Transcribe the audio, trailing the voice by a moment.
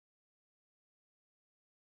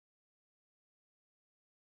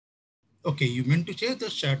Okay, you meant to say the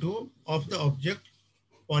shadow of the object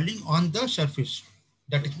falling on the surface.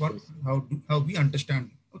 That is what Yes. how we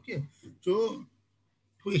understand. Okay, so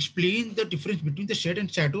to explain the difference between the shade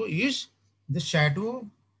and shadow is the shadow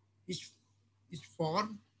is is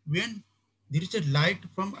formed when there is a light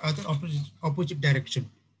from other opposite direction.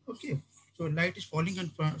 Okay, so light is falling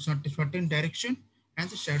in certain direction and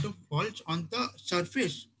the shadow falls on the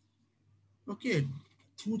surface. Okay,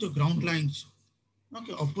 through the ground lines.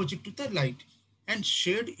 Okay, opposite to the light, and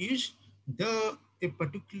shade is the a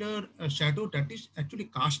particular shadow that is actually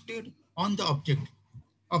casted on the object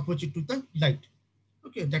opposite to the light.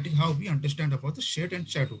 Okay, that is how we understand about the shade and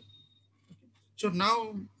shadow. So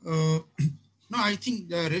now, now I think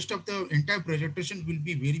the rest of the entire presentation will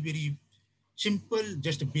be very simple,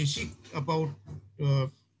 just basic about uh,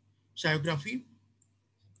 sciography.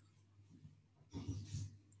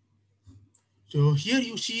 So here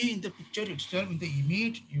you see in the picture itself, in the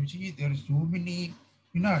image, you see there are so many,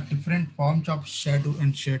 different forms of shadow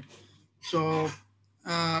and shade. So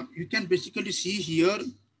you can basically see here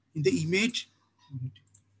in the image.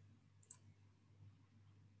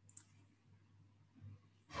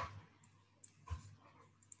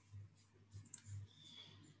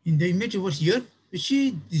 In the image over here, you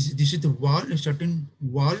see this is the wall, a certain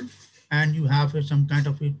wall, and you have some kind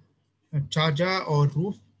of a charja or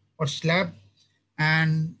roof or slab,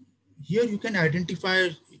 and here you can identify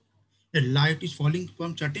a light is falling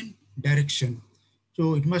from certain direction.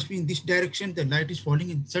 So it must be in this direction the light is falling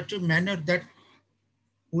in such a manner that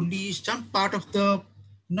only some part of the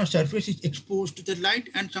surface is exposed to the light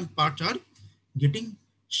and some parts are getting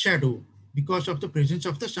shadow because of the presence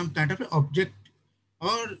of the some kind of a object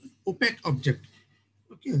or opaque object.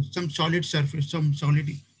 Okay, some solid surface, some solid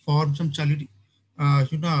form, some solid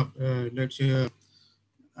let's say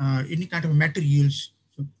any kind of materials.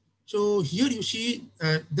 So here you see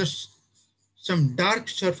some dark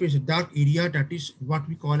surface, dark area, that is what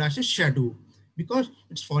we call as a shadow because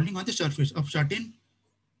it's falling on the surface of certain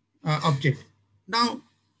object. Now,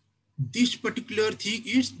 this particular thing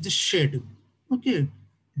is the shade. Okay,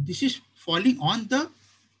 this is falling on the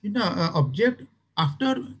object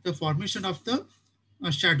after the formation of the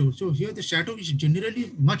shadow. So here the shadow is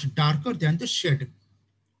generally much darker than the shade.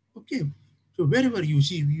 Okay, so wherever you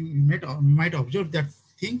see, you might observe that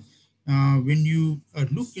thing when you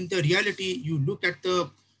look in the reality, you look at the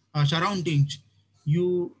surroundings,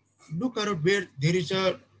 you look around where there is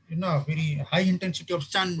a very high intensity of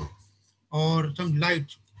sun or some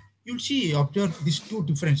light, you'll see observe these two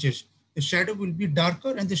differences. The shadow will be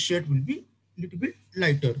darker and the shade will be little bit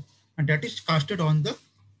lighter, and that is casted on the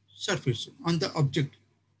surface on the object.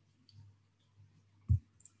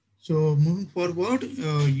 So moving forward,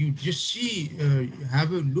 you just see,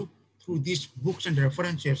 have a look through these books and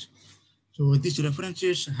references. So these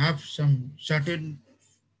references have some certain,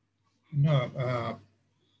 you know, uh,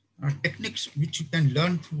 techniques which you can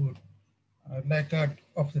learn through,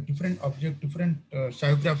 of the different object, different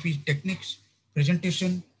sciography techniques,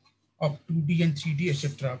 presentation of 2D and 3D,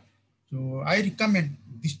 etc. So I recommend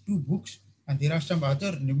these two books, and there are some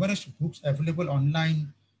other numerous books available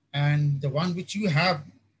online, and the one which you have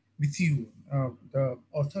with you, the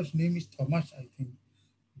author's name is Thomas, I think.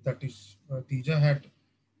 That is Teja had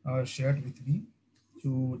shared with me.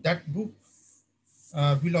 So that book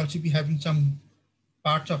will also be having some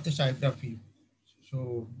parts of the sciography.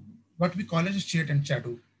 So what we call as a shade and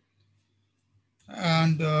shadow.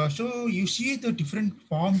 And so you see the different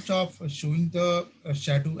forms of showing the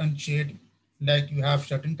shadow and shade. Like you have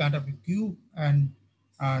certain kind of a cube, and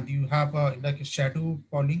you have like a shadow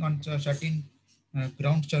falling on a certain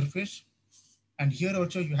ground surface. And here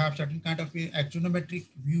also you have certain kind of a axonometric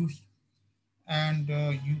views, and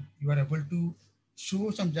you are able to show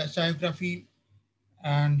some geography.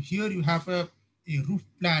 And here you have a roof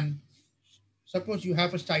plan. Suppose you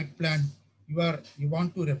have a site plan, you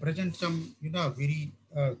want to represent some very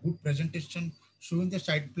good presentation showing the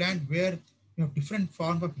site plan where you have different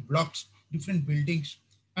form of blocks, different buildings,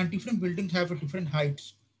 and different buildings have a different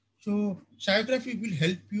heights. So sciography will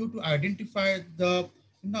help you to identify the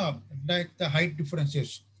like the height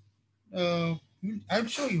differences. I'll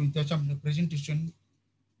show you some presentation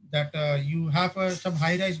that you have some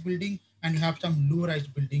high-rise building and you have some low-rise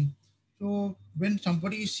building. So when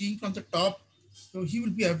somebody is seeing from the top, so he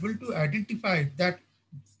will be able to identify that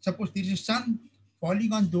suppose there is a sun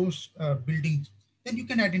falling on those buildings, then you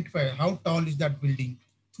can identify how tall is that building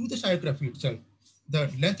through the sciography itself.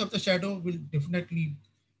 The length of the shadow will definitely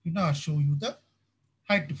show you the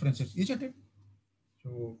height differences, isn't it?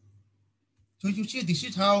 So so you see this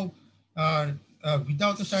is how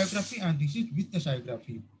without the sciography and this is with the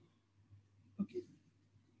sciography. Okay.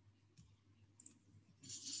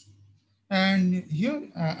 And here,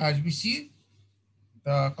 as we see,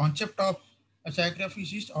 the concept of a sciography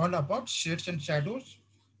is all about shades and shadows.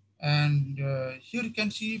 And here you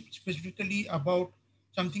can see specifically about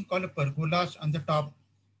something called a pergolas on the top.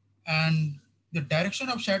 And the direction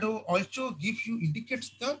of shadow also gives you,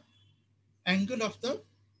 indicates the angle of the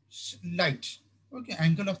light. Okay,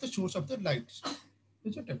 angle of the source of the light.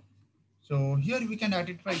 Isn't it? So here we can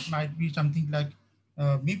identify it might be something like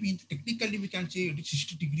maybe technically we can say it is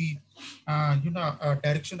 60-degree,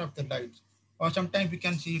 direction of the light, or sometimes we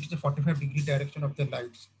can say it is a 45-degree direction of the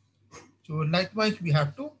lights. So likewise, we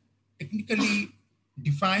have to technically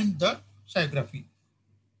define the sciography.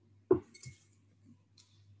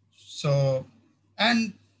 So,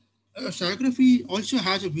 and sciography also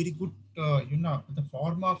has a very good, the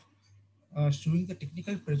form of showing the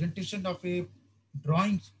technical presentation of a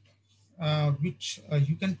drawing, which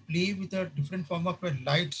you can play with a different form of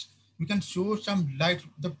lights. You can show some light,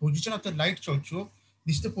 the position of the lights also.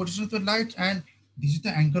 This is the position of the light, and this is the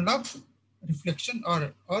angle of reflection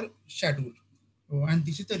or shadow. Oh, and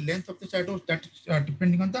this is the length of the shadows that is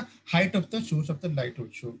depending on the height of the source of the light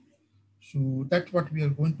also. So that's what we are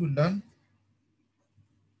going to learn.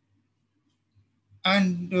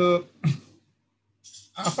 And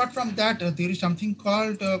apart from that, there is something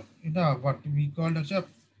called, what we call as a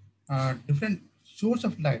different source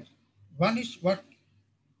of light. One is what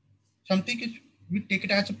something is, we take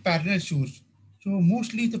it as a parallel source. So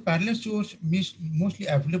mostly the parallel source is mostly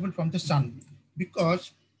available from the sun,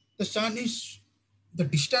 because the sun is, the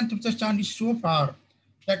distance of the sun is so far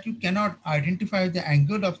that you cannot identify the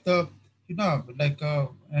angle of the,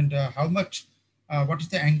 and how much, what is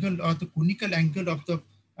the angle or the conical angle of the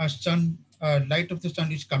sun, light of the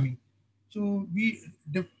sun is coming. So we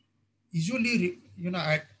usually,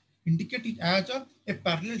 indicate it as a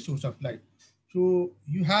parallel source of light. So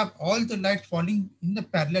you have all the light falling in the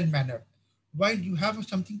parallel manner, while you have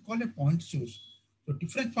something called a point source. So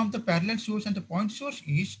different from the parallel source and the point source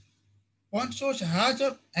is, point source has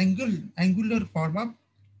a angular form of,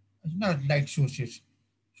 light sources.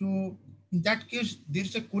 So in that case, there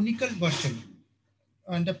is a conical version,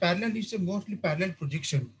 and the parallel is a mostly parallel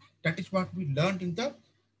projection. That is what we learned in the,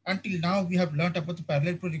 until now we have learned about the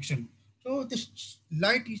parallel projection. So this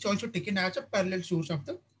light is also taken as a parallel source of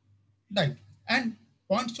the light. And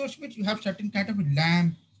point source means you have certain kind of a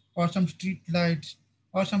lamp or some street lights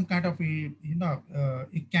or some kind of a,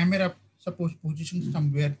 a camera, suppose positioned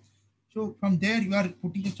somewhere. So from there you are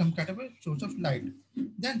putting some kind of a source of light.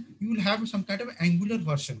 Then you will have some kind of angular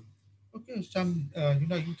version. Okay, some,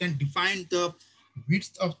 you can define the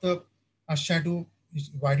width of the shadow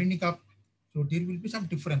is widening up. So there will be some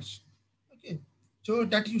difference. Okay, so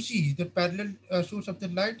that you see the parallel source of the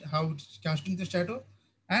light, how it's casting the shadow,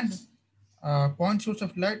 and point source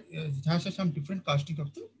of light has some different casting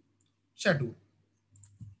of the shadow.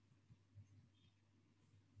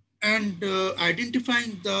 And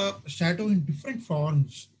identifying the shadow in different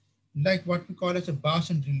forms, like what we call as a bas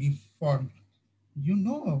and relief form. You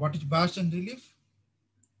know what is bas and relief?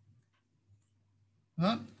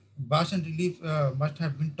 Huh? Bas and relief must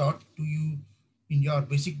have been taught to you in your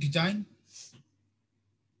basic design.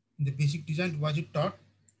 In the basic design, was it taught?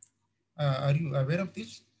 Are you aware of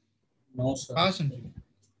this? No, sir. Bas and relief.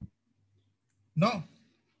 No,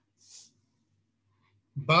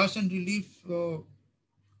 bas and relief.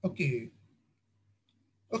 Okay,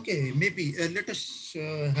 okay, maybe let us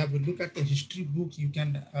have a look at the history books. You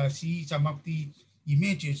can see some of the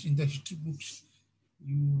images in the history books.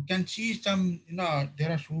 You can see some,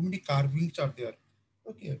 there are so many carvings out there.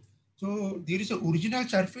 Okay, so there is a original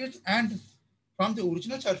surface, and from the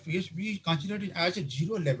original surface, we consider it as a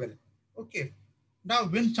zero level. Okay, now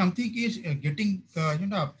when something is getting,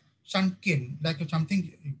 sunken, like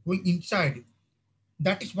something going inside,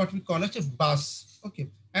 that is what we call as a bus. Okay,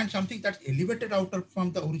 and something that's elevated out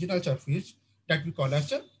from the original surface, that we call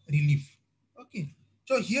as a relief. Okay,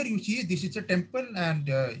 so here you see this is a temple, and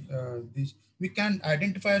this we can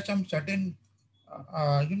identify some certain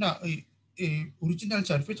original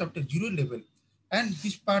surface of the zero level, and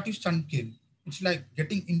this part is sunken. It's like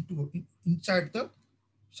getting inside the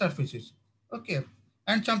surfaces. Okay,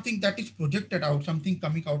 and something that is projected out, something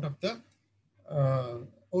coming out of the uh,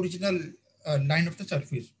 original line of the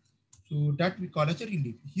surface. So that we call as a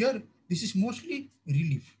relief. Here, this is mostly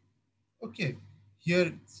relief. Okay.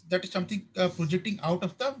 Here, that is something projecting out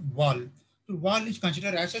of the wall. So wall is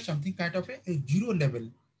considered as something kind of a zero level,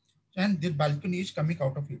 and the balcony is coming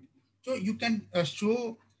out of it. So you can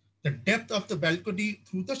show the depth of the balcony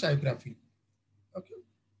through the sciography. Okay.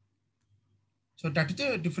 So that is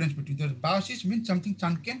the difference between the basis means something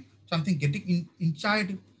sunken, something getting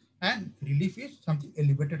inside, and relief is something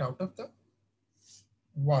elevated out of the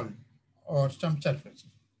wall or some surface.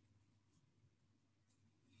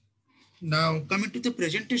 Now coming to the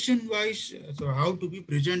presentation wise, so how to be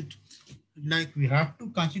present, like we have to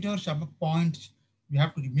consider some points, we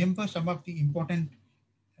have to remember some of the important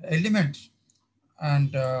elements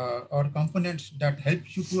and or components that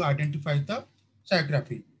helps you to identify the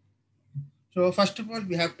sciography. So first of all,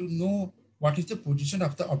 we have to know what is the position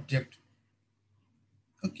of the object.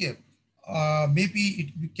 Okay,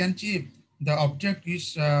 maybe we can say the object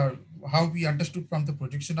is how we understood from the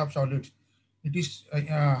projection of solids. It is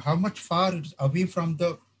how much far it is away from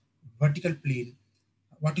the vertical plane.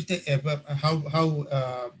 What is the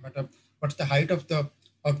what's the height of the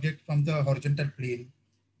object from the horizontal plane?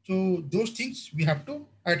 So those things we have to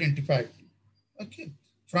identify. Okay,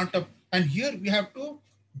 front of, and here we have to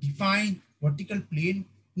define vertical plane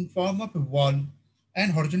in form of a wall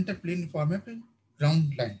and horizontal plane in form of a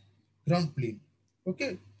ground line, ground plane.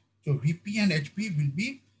 Okay, so VP and HP will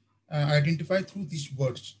be identified through these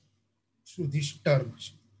words, through these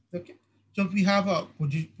terms. Okay, so we have a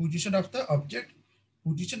position of the object,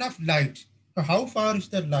 position of light. So how far is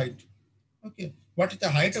the light? Okay, what is the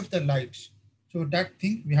height of the light? So that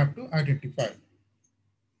thing we have to identify.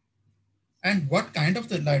 And what kind of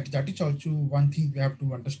the light, that is also one thing we have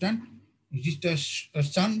to understand. Is it a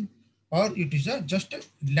sun or it is just a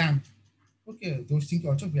lamp? Okay, those things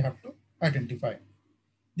also we have to identify.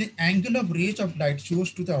 The angle of rays of light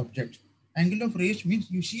shows to the object. Angle of rays means,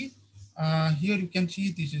 you see, here you can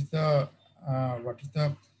see this is the what is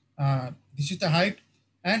the this is the height,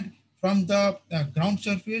 and from the ground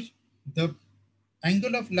surface the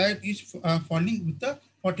angle of light is falling with the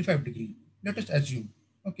 45 degree. Let us assume.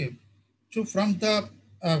 Okay, so from the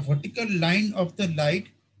vertical line of the light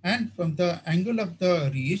and from the angle of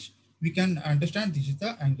the rays, we can understand this is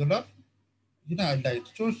the angle of light.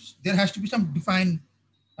 So there has to be some defined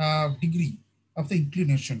degree of the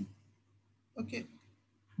inclination. Okay.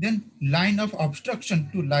 Then line of obstruction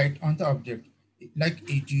to light on the object, like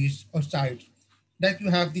edges or sides. Like you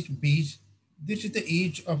have this base, this is the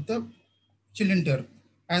edge of the cylinder,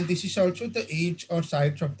 and this is also the edge or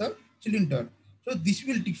sides of the cylinder. So this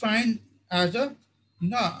will define as a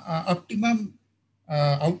optimum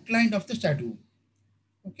outline of the shadow.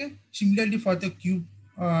 Okay. Similarly, for the cube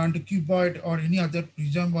and the cuboid or any other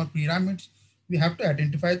prism or pyramids, we have to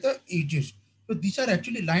identify the edges. So these are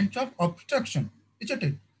actually lines of obstruction, isn't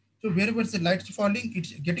it? So wherever the light is falling,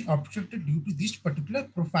 it's getting obstructed due to this particular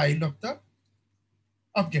profile of the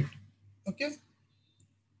object. Okay.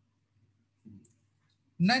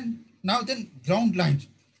 Now then ground lines.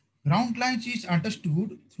 Ground lines is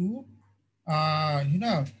understood through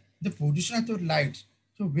the position of the lights.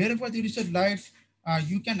 So wherever there is a light,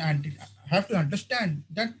 you can have to understand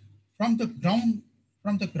that from the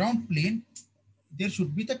ground plane there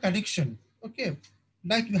should be the connection. Okay,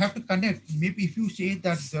 like you have to connect. Maybe if you say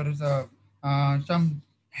that there is a some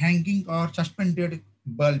hanging or suspended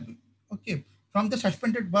bulb. Okay, from the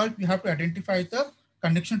suspended bulb you have to identify the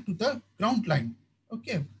connection to the ground line.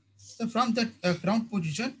 Okay, so from that ground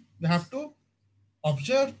position you have to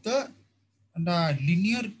observe the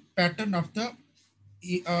linear pattern of the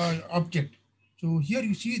object. So here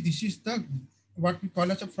you see this is the what we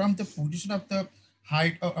call as from the position of the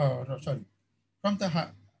height. Sorry, from the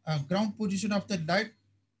ground position of the light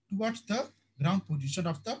towards the ground position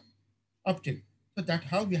of the object. So that's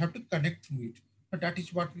how we have to connect through it. So that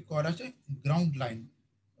is what we call as a ground line.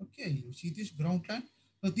 Okay, you see this ground line.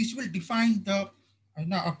 So this will define the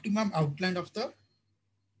optimum outline of the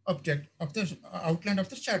object of the outline of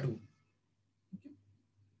the shadow. Okay.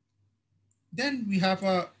 Then we have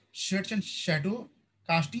a shades and shadow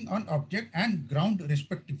casting on object and ground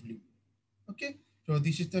respectively. Okay, so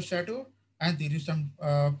this is the shadow and there is some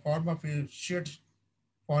form of a shades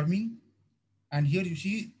forming, and here you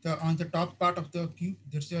see the on the top part of the cube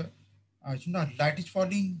there's a light is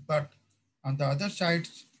falling, but on the other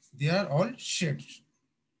sides they are all shades.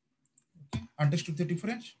 Okay, understood the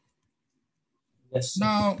difference? Yes, sir.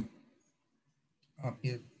 Now,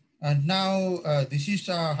 okay, and now this is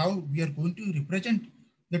how we are going to represent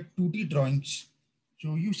the 2D drawings.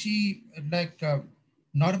 So you see, like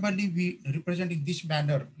normally we represent in this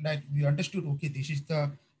manner, like we understood, okay, this is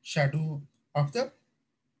the shadow of the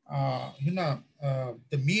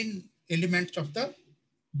the main elements of the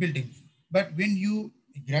building. But when you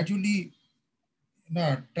gradually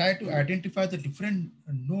try to identify the different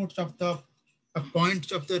nodes of the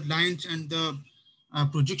points of the lines and the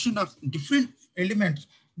projection of different elements,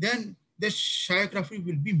 then the sciography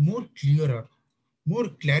will be more clearer, more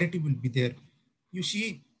clarity will be there. You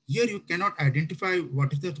see, here you cannot identify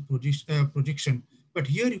what is the projection, but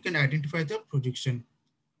here you can identify the projection.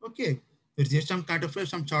 Okay, there's some kind of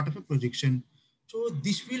some sort of a projection. So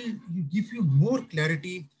this will give you more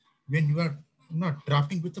clarity when you are not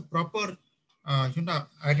drafting with the proper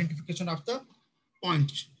identification of the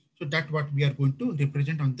points. So that's what we are going to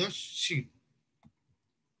represent on the sheet.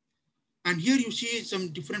 And here you see some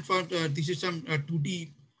different form. This is some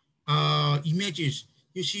 2D images.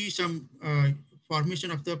 You see some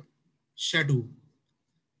formation of the shadow.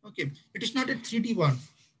 Okay, it is not a 3D one.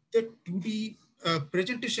 The 2D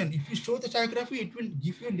presentation, if you show the Sciography, it will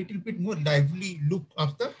give you a little bit more lively look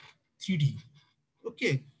of the 3D.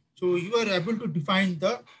 Okay, so you are able to define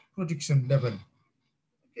the projection level.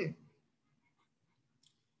 Okay,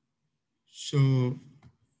 so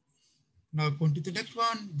now going to the next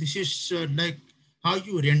one. This is like how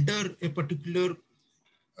you render a particular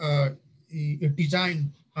a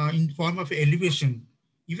design in form of elevation,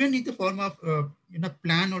 even in the form of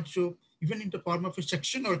plan also, even in the form of a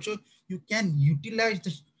section also, you can utilize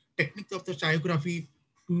the technique of the Sciography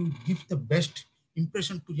to give the best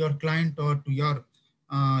impression to your client or to your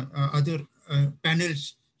other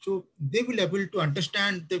panels. So they will able to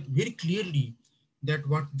understand very clearly that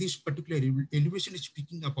what this particular elevation is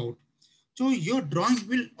speaking about. So your drawing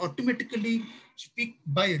will automatically speak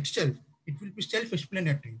by itself. It will be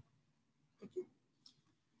self-explanatory. Okay.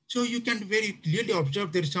 So you can very clearly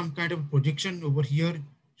observe there is some kind of projection over here.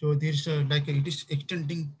 So there's like it is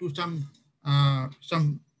extending to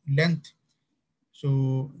some length.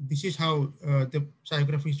 So this is how the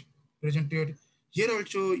Sciography is presented. Here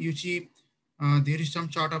also you see there is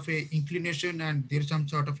some sort of a inclination and there is some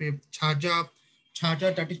sort of a charger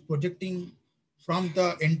that is projecting from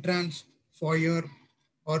the entrance, foyer,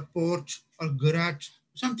 or porch or garage,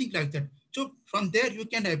 something like that. So from there you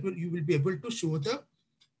will be able to show the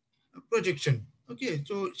projection. Okay,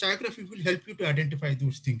 so Sciography will help you to identify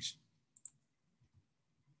those things.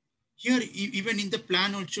 Here, even in the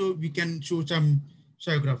plan also, we can show some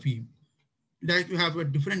Sciography. Like you have a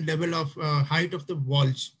different level of height of the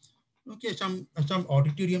walls. Okay, some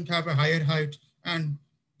auditoriums have a higher height, and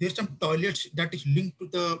there's some toilets that is linked to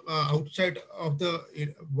the outside of the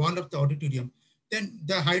wall of the auditorium. Then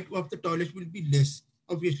the height of the toilet will be less.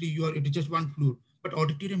 Obviously, it is just one floor, but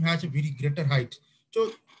auditorium has a very greater height.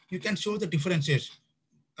 So you can show the differences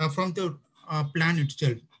from the plan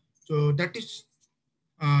itself. So that is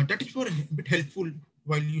for a bit helpful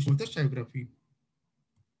while you show the Sciography.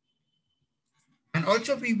 And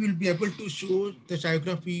also we will be able to show the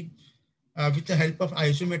Sciography with the help of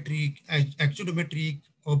isometric, axonometric,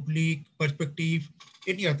 oblique, perspective,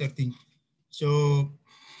 any other thing. So,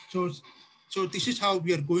 so, so this is how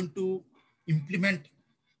we are going to implement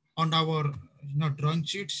on our drawing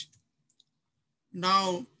sheets.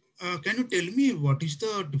 Now, can you tell me what is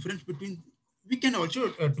the difference between, we can also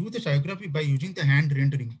do the Sciography by using the hand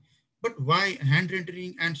rendering, but why hand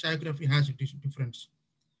rendering and Sciography has a difference?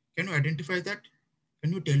 Can you identify that?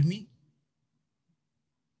 Can you tell me?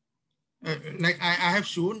 Like I have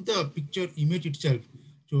shown the picture image itself,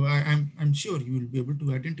 so I'm sure you will be able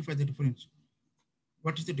to identify the difference.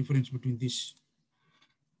 What is the difference between these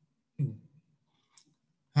two?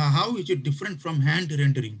 How is it different from hand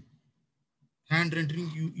rendering? Hand rendering,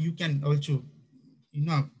 you can also you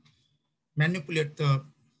know manipulate the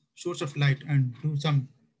source of light and do some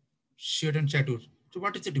shade and shadows. So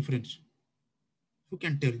what is the difference? Who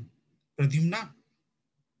can tell? Pradyumna?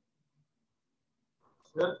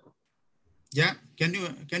 Sir, Yeah, can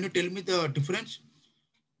you tell me the difference?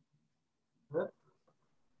 sir,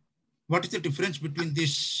 What is the difference between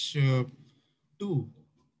these two?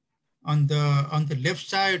 On the left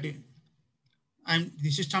side, and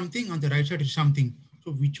this is something, on the right side is something.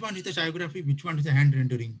 So which one is the Sciography? Which one is the hand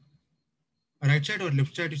rendering? Right side or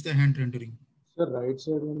left side is the hand rendering? sir, right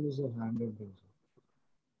side one is a hand rendering.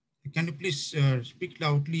 Can you please speak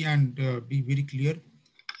loudly and be very clear?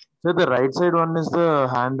 Sir, the right side one is the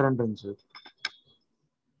hand rendering, sir.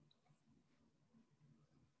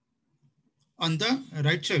 On the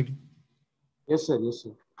right side, Yes, sir. Yes,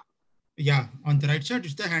 sir. yeah, on the right side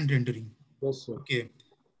is the hand rendering. Yes, sir. Okay,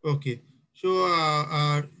 okay. So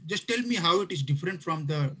just tell me how it is different from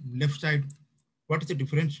the left side. What is the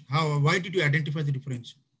difference? Why did you identify the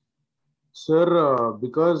difference? Sir,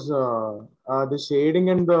 because the shading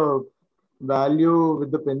and the value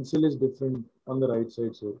with the pencil is different on the right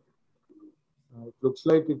side, sir. It looks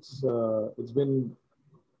like it's been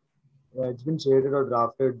shaded or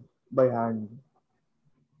drafted by hand,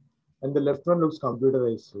 and the left one looks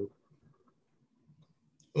computerized, sir.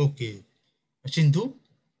 Okay, Sindhu.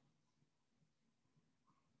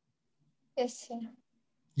 Yes, sir.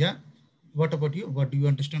 Yeah. What about you? What do you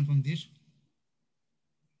understand from this?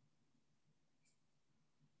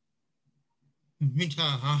 Means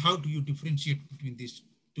how do you differentiate between these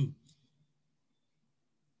two?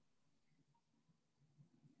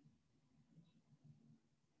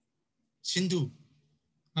 Sindhu,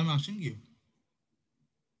 I'm asking you.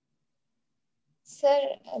 Sir,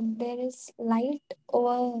 there is light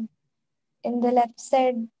over in the left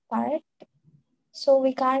side part, so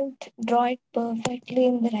we can't draw it perfectly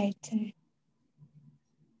in the right side.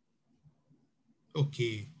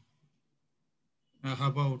 Okay.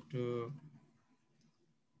 How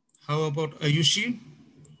about Ayushi?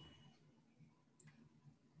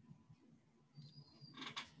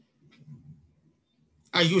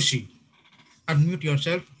 Ayushi, unmute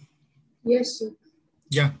yourself. Yes, sir.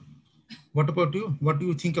 Yeah. What about you? What do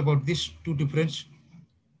you think about these two difference?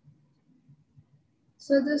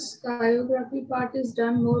 So the sciography part is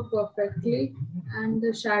done more perfectly, and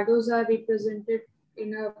the shadows are represented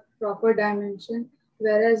in a proper dimension,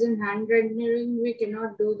 whereas in hand rendering we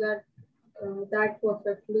cannot do that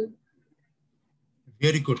perfectly.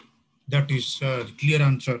 Very good. That is a clear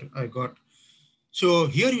answer I got. So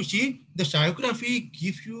here you see the sciography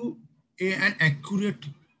gives you an accurate,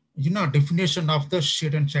 definition of the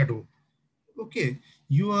shade and shadow. Okay,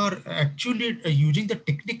 you are actually using the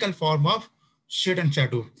technical form of shade and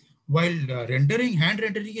shadow, while hand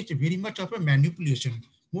rendering is very much of a manipulation,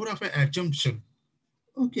 more of an assumption.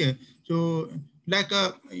 Okay, so like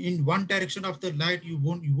in one direction of the light, you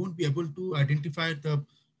won't be able to identify the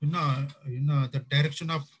the direction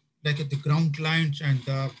of like the ground lines and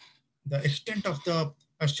the extent of the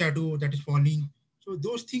shadow that is falling. So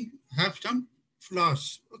those things have some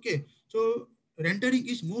flaws. Okay, so rendering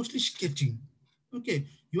is mostly sketching. Okay,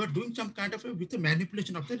 you are doing some kind of with the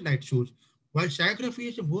manipulation of the light source, while sciography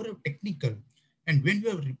is more of technical. And when you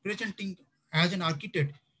are representing as an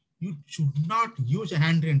architect, you should not use a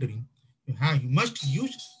hand rendering. You must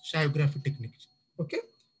use sciography techniques. Okay,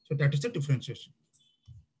 so that is the differentiation.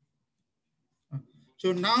 Uh,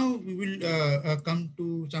 So now we will come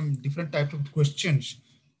to some different types of questions.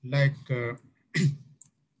 Like I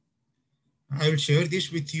will share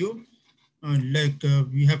this with you.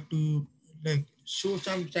 We have to like show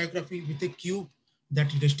some sciography with a cube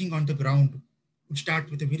that is resting on the ground. We start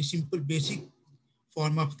with a very simple basic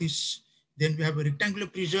form of this. Then we have a rectangular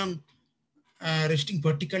prism resting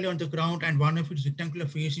vertically on the ground, and one of its rectangular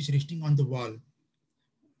face is resting on the wall.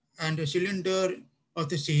 And a cylinder of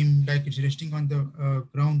the same, like it's resting on the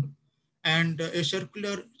ground. And a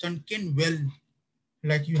circular sunken well,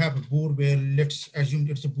 like you have a bore well, let's assume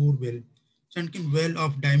it's a bore well. Sunken well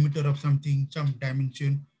of diameter of something, some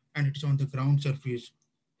dimension, and it's on the ground surface.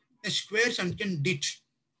 A square sunken ditch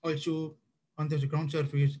also on the ground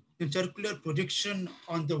surface. A circular projection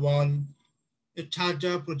on the wall, a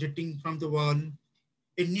charger projecting from the wall,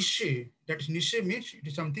 a niche, that is niche means it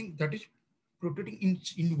is something that is protruding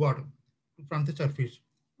inward from the surface.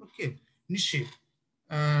 Okay, niche,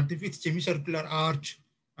 with semicircular arch,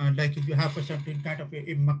 like if you have a certain kind of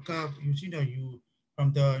a makkah, you see now you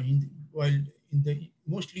from the while in the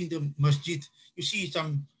mostly in the masjid, you see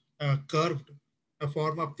some curved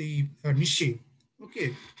form of the niche.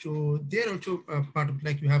 Okay, so there also part of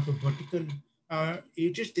like you have a vertical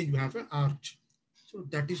edges, then you have an arch. So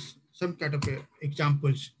that is some kind of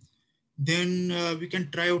examples. Then we can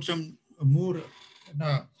try out some more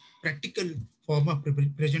practical form of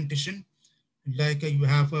presentation. Like you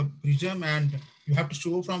have a prism and you have to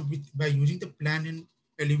show from with by using the plan and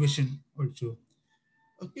elevation also.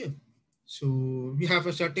 Okay, so we have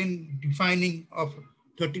a certain defining of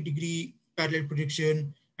 30-degree parallel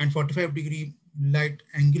projection and 45-degree light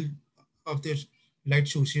angle of the light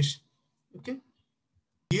sources. Okay,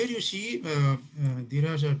 here you see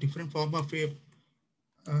there is a different form of a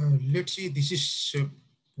let's see, this is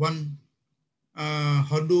one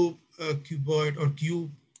hollow cuboid or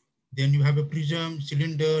cube. Then you have a prism,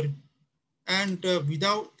 cylinder, and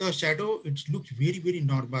without the shadow, it looks very, very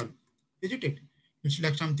normal, isn't it? It's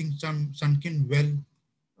like something, some sunken well.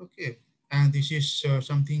 Okay, and this is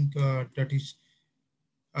something that is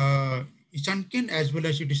uh, sunken as well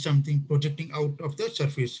as it is something projecting out of the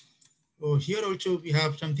surface. So here also we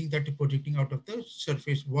have something that is projecting out of the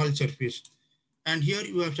surface, wall surface. And here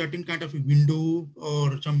you have certain kind of a window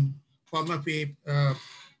or some form of a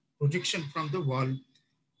projection from the wall,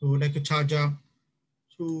 so like a charger.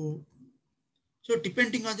 So, so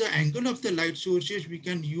depending on the angle of the light sources, we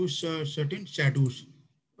can use certain shadows.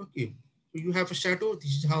 Okay, so you have a shadow.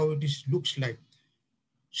 This is how it is looks like.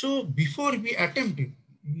 So before we attempt it,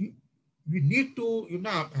 we need to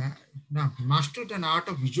now master the art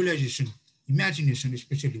of visualization, imagination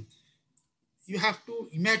especially. You have to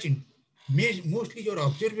imagine mostly your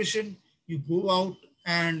observation. You go out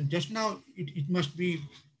and just now it must be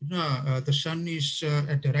the sun is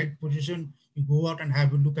at the right position, you go out and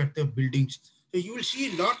have a look at the buildings. So you will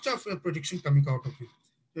see lots of projection coming out of it.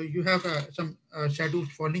 So you have some shadows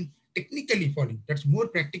falling, technically falling. That's more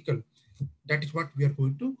practical. That is what we are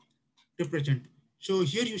going to represent. So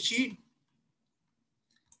here you see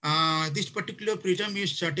this particular prism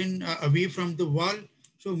is certain away from the wall.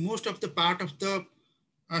 So most of the part of the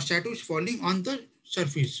shadow is falling on the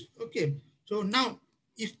surface. Okay. So now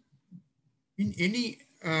if in any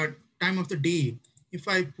time of the day, if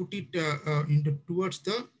I put it into towards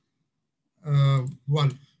the wall,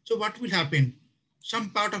 so what will happen?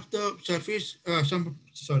 Some part of the surface, some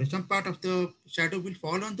part of the shadow will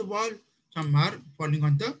fall on the wall. Some are falling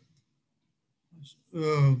on the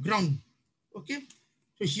ground. Okay.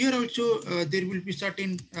 So here also there will be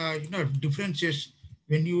certain differences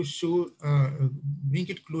when you show bring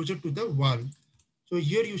it closer to the wall. So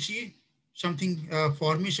here you see something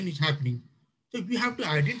formation is happening. So we have to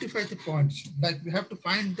identify the points, like we have to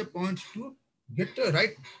find the points to get the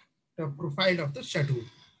right profile of the shadow.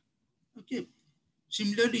 Okay.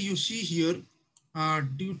 Similarly, you see here,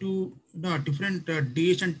 due to different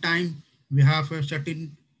days and time, we have a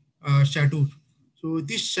certain shadows. So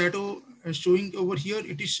this shadow showing over here,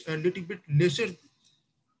 it is a little bit lesser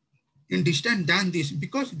in distance than this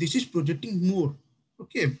because this is projecting more.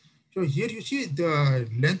 Okay. So here you see the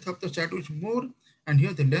length of the shadow is more, and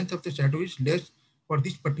here the length of the shadow is less for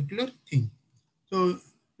this particular thing. So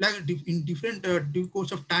like in different due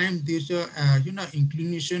course of time, there's a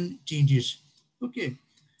inclination changes. Okay.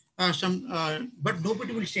 But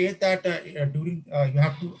nobody will say that during you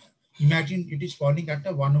have to imagine it is falling at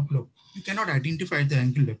a 1 o'clock. You cannot identify the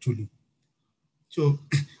angle actually. So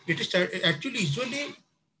it is actually usually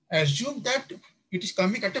assume that it is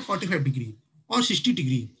coming at a 45 degree or 60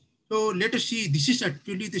 degree. So let us see, this is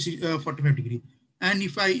actually this 45 degree. And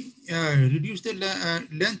if I reduce the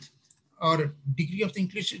length or degree of the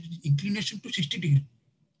inclination to 60 degree,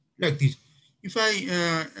 like this. If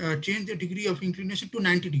I change the degree of inclination to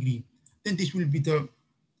 90 degree, then this will be the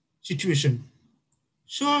situation.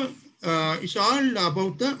 So it's all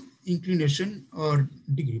about the inclination or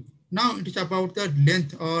degree. Now it is about the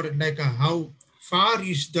length or like how far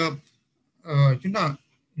is the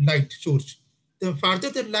light source. The farther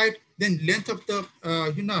the light, then length of the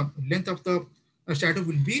length of the shadow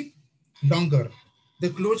will be longer. The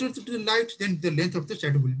closer to the light, then the length of the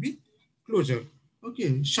shadow will be closer.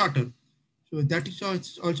 Okay, shorter. So that is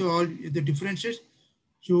also all the differences.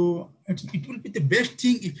 So it will be the best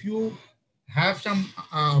thing if you have some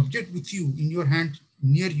object with you in your hand,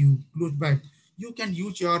 near you, close by. You can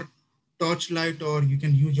use your torch light or you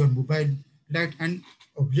can use your mobile light and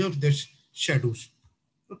observe the shadows.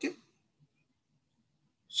 Okay.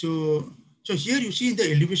 So here you see in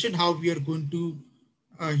the elevation how we are going to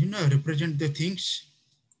represent the things.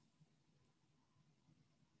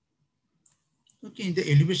 Okay, in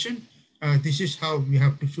the elevation, this is how we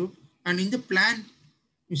have to show. And in the plan,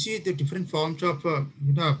 you see the different forms of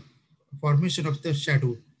formation of the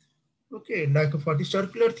shadow. Okay, like for the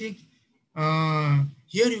circular thing,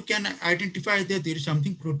 here you can identify that there is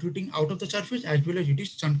something protruding out of the surface as well as it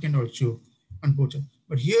is sunken also on both sides.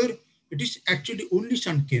 But here it is actually only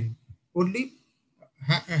sunken, only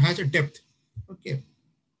has a depth. Okay,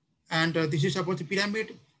 and this is about the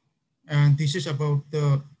pyramid, and this is about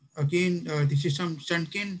the again this is some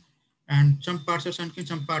sunken, and some parts are sunken,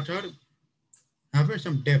 some parts are have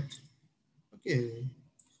some depth. Okay,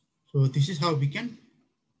 so this is how we can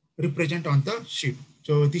represent on the sheet.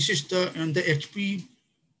 So this is the on the HP,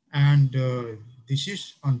 and this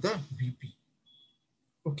is on the VP.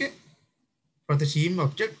 Okay, for the same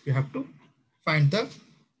object, we have to find the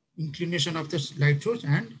inclination of the light source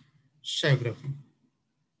and sciography.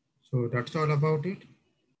 So that's all about it.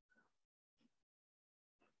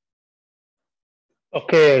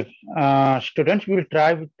 Okay, students, we will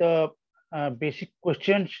try with the basic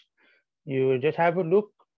questions. You just have a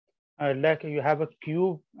look, like you have a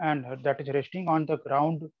cube and that is resting on the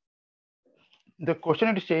ground. The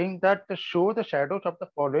question is saying that show the shadows of the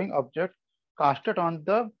following objects casted on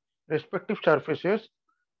the respective surfaces.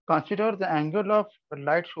 Consider the angle of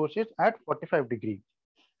light sources at 45 degree.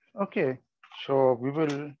 Okay, so we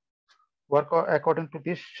will work according to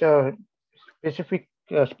this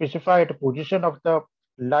specified position of the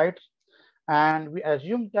lights, and we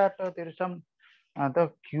assume that there is some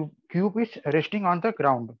the cube is resting on the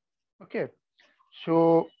ground. Okay,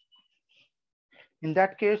 so in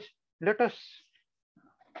that case, let us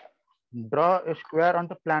draw a square on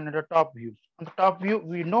the plan in the top view. On the top view,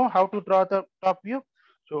 we know how to draw the top view.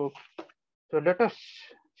 So let us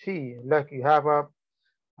see, like you have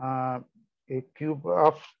a cube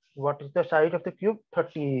of What is the size of the cube?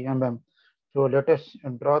 30 mm. So let us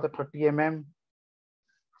draw the 30 mm.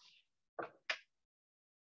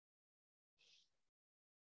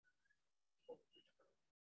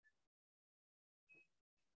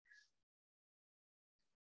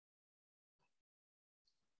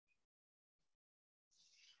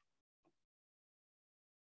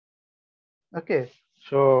 Okay,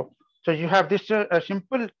 so you have this a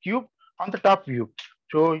simple cube on the top view.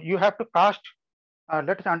 So you have to cast.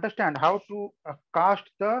 Let us understand how to cast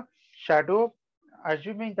the shadow,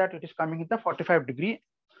 assuming that it is coming in the 45-degree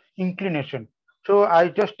inclination. So I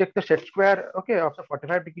just take the set square, okay, of the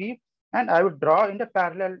 45-degree, and I will draw in the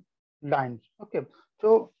parallel lines. Okay,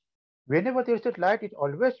 so whenever there is a light,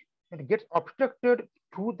 it gets obstructed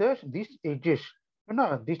through these edges. You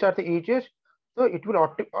know, these are the edges. So it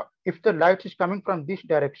will if the light is coming from this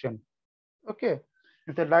direction. Okay,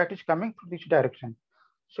 if the light is coming from this direction.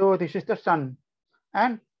 So this is the sun,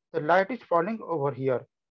 and the light is falling over here.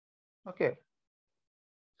 Okay,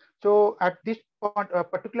 so at this point, a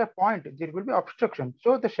particular point, there will be obstruction.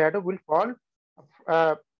 So the shadow will fall,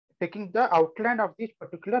 uh, taking the outline of this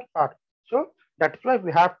particular part. So that's why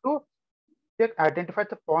we have to identify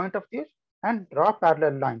the point of this and draw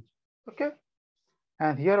parallel lines. Okay,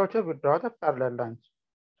 and here also we draw the parallel lines.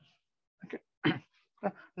 Okay.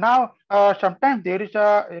 Now, sometimes there is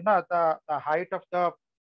a the height of the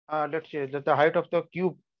let's say the height of the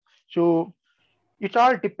cube. So it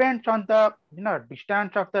all depends on the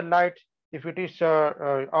distance of the light. If it is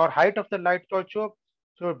or height of the light also.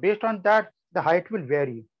 So based on that, the height will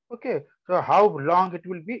vary. Okay. So how long it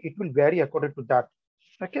will be, it will vary according to that.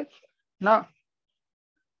 Okay. Now,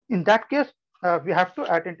 in that case, we have to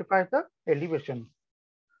identify the elevation.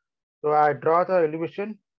 So I draw the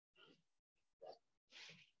elevation.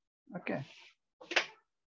 Okay.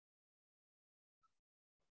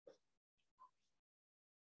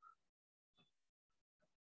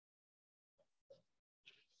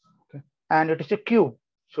 Okay. And it is a cube.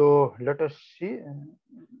 So let us see.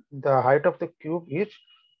 The height of the cube is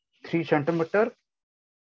 3 centimeter.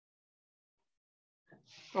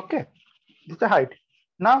 Okay. This is the height.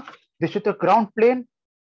 Now, this is the ground plane.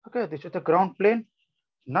 Okay, this is the ground plane.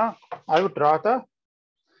 Now, I would draw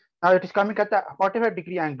now it is coming at the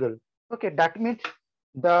 45-degree angle. Okay, that means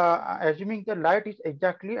assuming the light is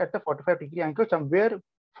exactly at the 45-degree angle somewhere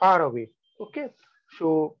far away. Okay,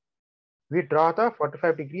 so we draw the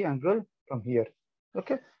 45-degree angle from here.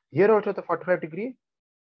 Okay, here also the 45-degree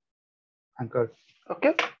angle.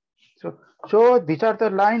 Okay, so these are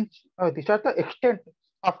the lines, these are the extent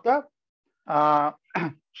of the uh,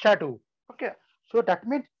 shadow. Okay, so that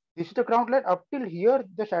means this is the ground line. Up till here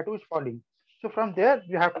the shadow is falling. So from there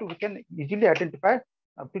we can easily identify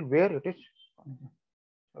up till where it is.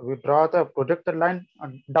 We draw the projector line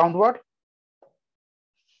downward.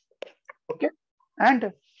 Okay,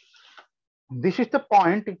 and this is the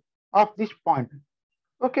point of this point.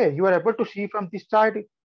 Okay, you are able to see from this side.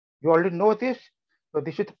 You already know this. So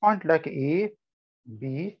this is the point like A,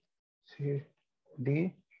 B, C,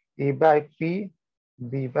 D, A by P,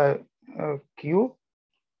 B by Q,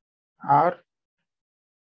 R,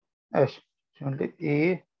 S. So only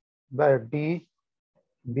A by D,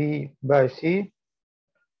 B by C,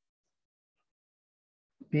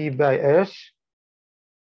 P by S.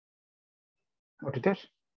 What is this?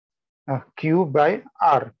 Q by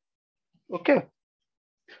R. Okay.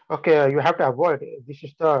 Okay, you have to avoid, this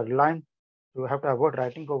is the line. You have to avoid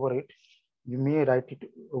writing over it. You may write it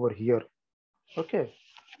over here. Okay.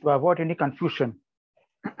 To avoid any confusion.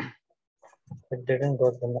 I didn't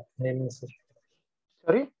got the naming, sir.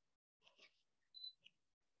 Sorry?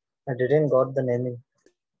 I didn't got the naming.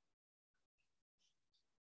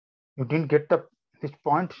 You didn't get this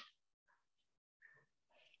point?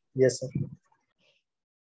 Yes, sir.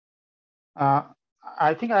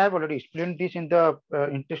 I think I have already explained this in the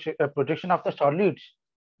projection of the solids.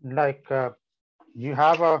 Like you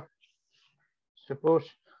have a, suppose,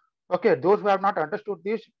 okay, those who have not understood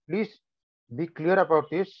this, please be clear about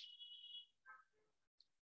this.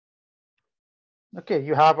 Okay,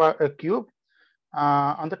 you have a cube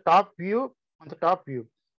on the top view,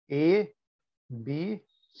 A, B,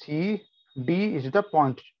 C, D is the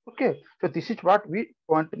point. Okay, so this is what we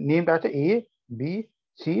named as A, B,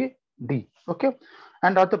 C, D. Okay,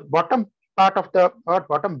 and at the bottom part of the or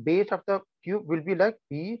bottom base of the cube will be like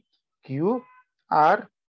P, Q, R,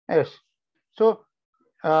 S. So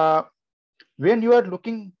when you are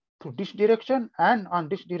looking to this direction and on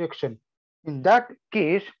this direction, in that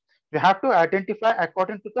case, you have to identify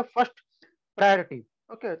according to the first priority.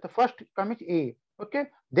 Okay, the first comes A. Okay,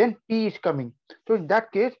 then P is coming. So in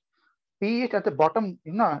that case, P is at the bottom.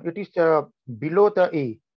 It is below the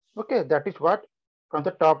A. Okay, that is what from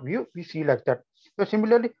the top view we see like that. So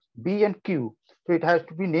similarly, B and Q. So it has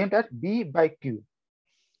to be named as B by Q.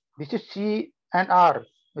 This is C and R.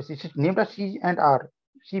 This is named as C and R.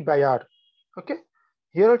 C by R. Okay.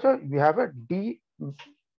 Here also we have a D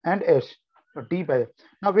and S. So D by S.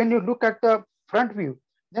 Now when you look at the front view,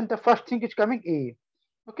 then the first thing is coming A.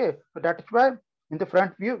 Okay. So that is why in the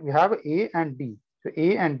front view we have A and D. So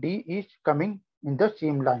A and D is coming in the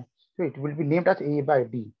same line. So it will be named as A by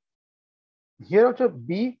D. Here also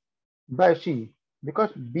B by C,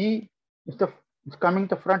 because B is coming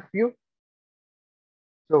the front view.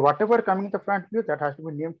 So whatever coming in the front view, that has to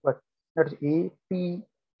be named first. That's A, P,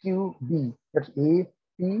 Q, B. That's A,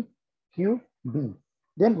 P, Q, B.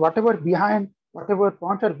 Then whatever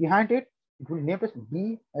points are behind it, it will name as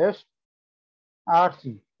B, S, R,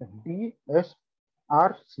 C. D, S,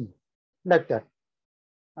 R, C. Like that.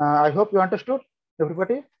 I hope you understood,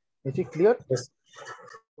 everybody. Is it clear? Yes.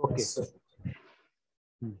 Okay. Yes, sir.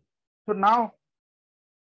 So now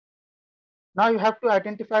you have to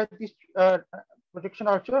identify this projection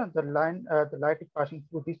also. The light is passing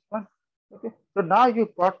through this one. Okay. So now you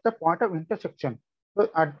got the point of intersection. So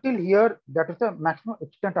until here, that is the maximum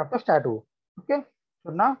extent of the shadow. Okay.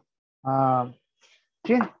 So now,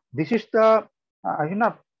 since this is the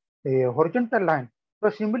a horizontal line. So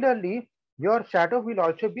similarly, your shadow will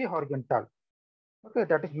also be horizontal. Okay,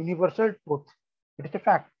 that is universal truth. It is a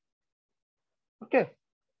fact. Okay.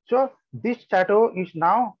 So this shadow is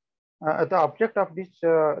now the object of this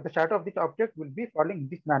the shadow of this object will be falling in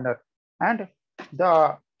this manner, and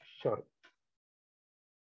the sorry,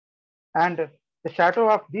 and the shadow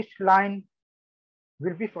of this line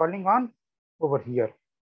will be falling on over here.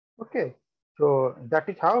 Okay, so that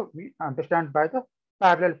is how we understand by the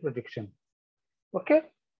parallel projection. Okay,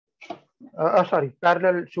 sorry,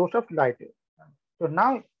 parallel source of light. So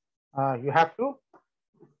now you have to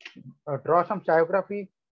draw some sciography.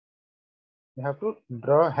 You have to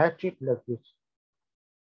draw a hat sheet like this.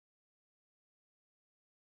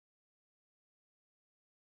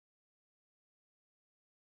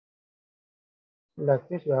 Like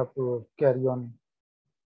this, you have to carry on.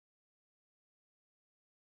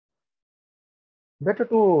 Better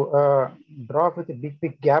to draw with a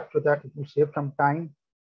big gap so that it will save some time.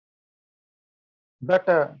 But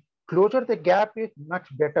closer the gap is much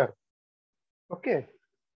better. Okay.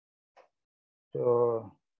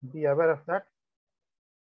 So be aware of that.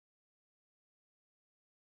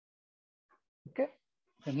 Okay.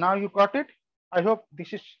 So now you got it. I hope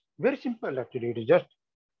this is very simple actually. It is just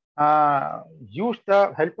use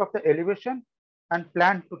the help of the elevation and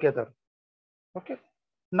plan together. Okay.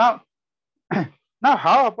 Now, now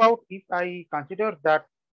how about if I consider that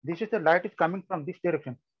this is the light is coming from this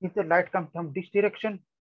direction. If the light comes from this direction,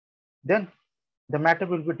 then the matter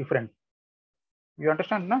will be different. You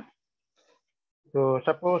understand now? So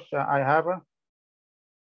suppose I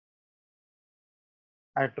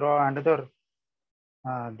draw another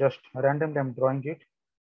just randomly I'm drawing it.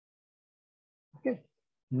 Okay.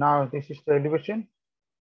 Now this is the elevation.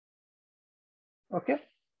 Okay.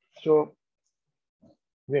 So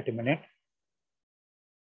wait a minute.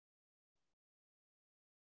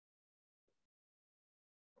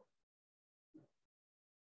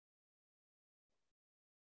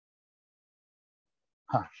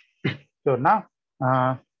 Huh. So now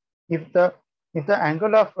if the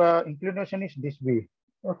angle of inclination is this way,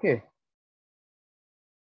 okay.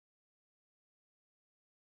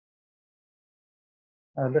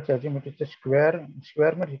 Let's assume it is a square.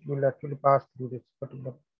 Square means it will actually pass through this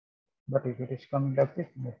particular. But if it is coming like this,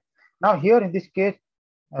 no. Now here in this case,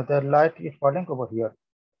 the light is falling over here.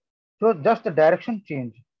 So just the direction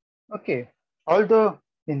change. Okay. Although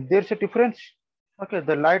there's a difference. Okay.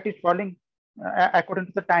 The light is falling according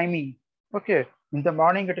to the timing. Okay. In the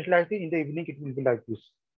morning it is like this. In the evening it will be like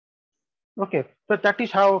this. Okay. So that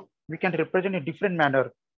is how we can represent in different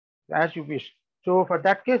manner as you wish. So for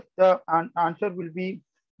that case, the answer will be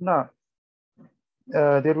no.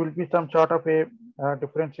 There will be some sort of a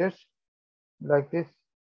differences like this.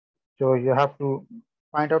 So you have to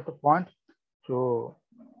find out the point. So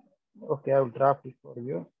okay, I will draft it for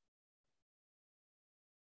you.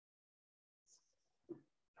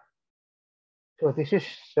 So this is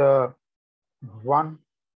one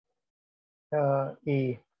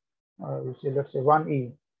E. Let's say one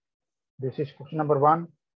E. This is question number one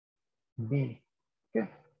B. Okay.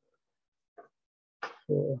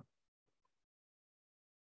 So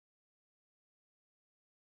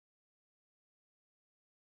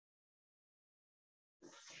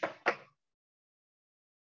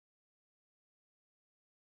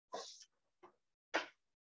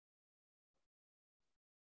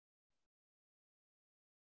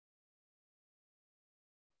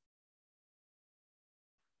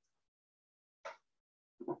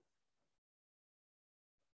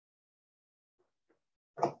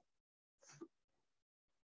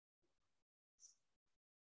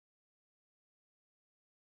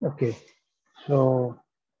Okay, so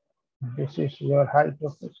this is your height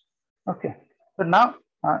of this. Okay, so now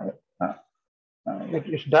uh, it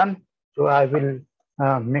is done. So I will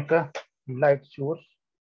make a light source.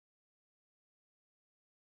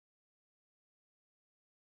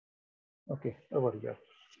 Okay, over here.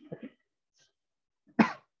 Okay,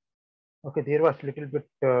 okay, there was little bit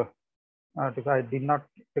because I did not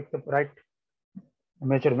take the right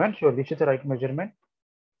measurement. So this is the right measurement.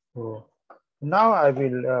 So now I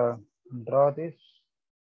will draw this.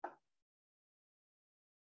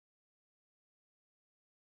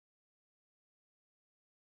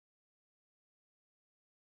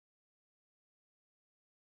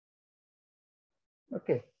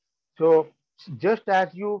 Okay, so just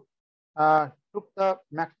as you took the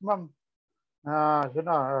maximum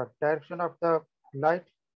direction of the light,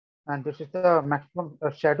 and this is the maximum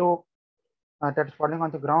shadow that is falling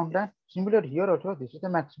on the ground line. Similar here also, this is the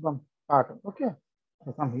maximum part. Okay,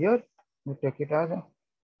 so from here we take it as a,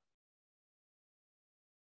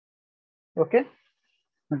 okay,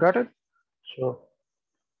 got it. So,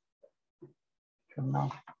 so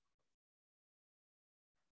now,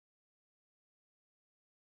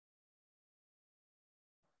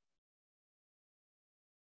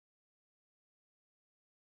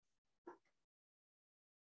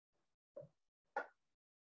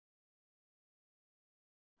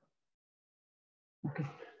 okay,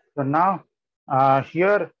 so now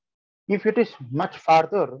here, if it is much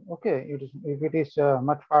farther, okay, it is, if it is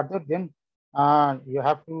much farther, then you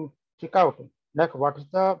have to check out like what is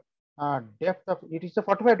the depth of it is the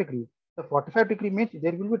 45 degree. The 45 degree means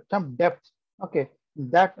there will be some depth. Okay, in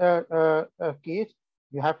that case,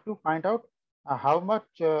 you have to find out how much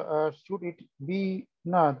should it be,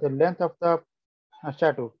 no, the length of the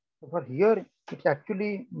shadow. So for here, it's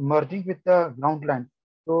actually merging with the ground line.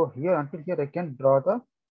 So here until here, I can draw the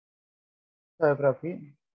geography.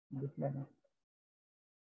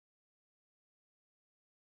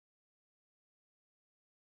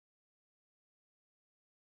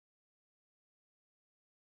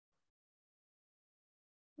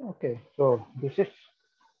 Okay, so this is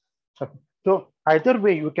so either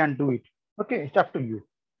way you can do it. Okay, it's up to you.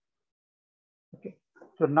 Okay,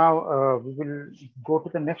 so now we will go to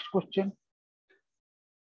the next question.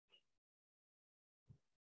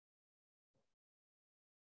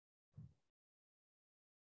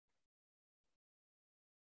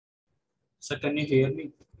 Sir, can you hear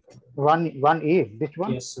me? One A, this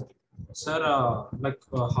one. Yes, sir. Sir,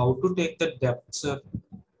 how to take the depth, sir?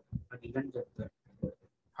 I didn't get that.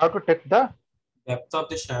 How to take the Depth of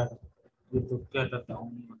the shadow. We look at the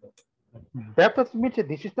down. depth means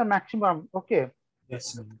this is the maximum. Okay,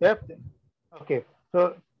 Yes, sir. depth. Okay,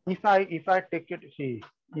 so if I take it, see,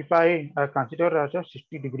 if I consider as a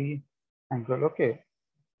 60-degree angle, okay,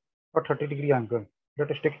 or 30-degree angle. Let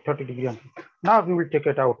us take 30-degree angle. Now we will take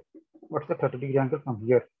it out. What's the 30-degree angle from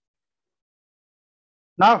here?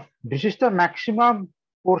 Now this is the maximum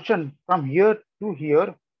portion from here to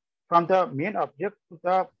here, from the main object to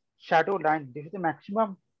the shadow line. This is the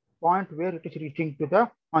maximum point where it is reaching to the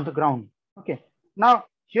on the ground. Okay. Now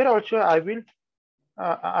here also I will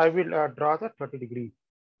draw the 30-degree.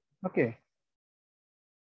 Okay.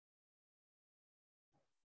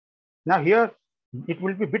 Now here it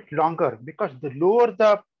will be a bit longer because the lower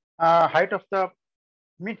the height of the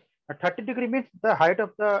means 30-degree means the height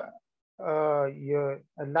of the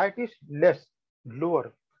light is less,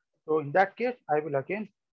 lower. So in that case, I will again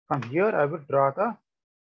from here I will draw the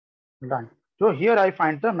line. So here I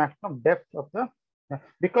find the maximum depth of the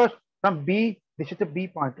because from B this is the B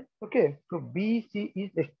point. Okay, so BC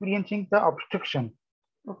is experiencing the obstruction.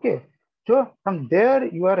 Okay, so from there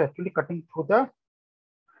you are actually cutting through the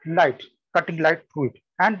light, cutting light through it,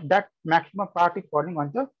 and that maximum part is falling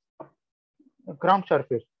on the ground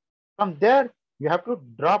surface. From there, you have to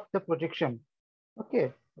drop the projection.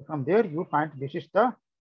 Okay, from there you find this is the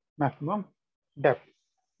maximum depth.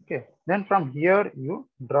 Okay, then from here you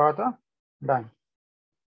draw the line.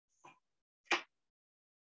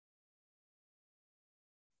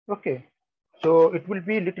 Okay, so it will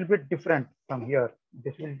be a little bit different from here.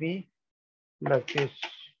 This will be like this.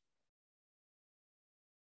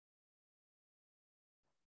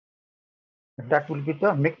 That will be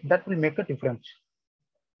the that will make a difference.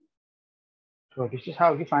 So this is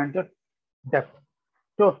how we find the depth.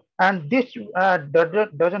 So and this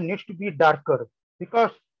doesn't need to be darker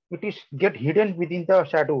because it is get hidden within the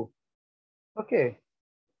shadow. Okay,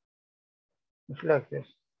 it's like this.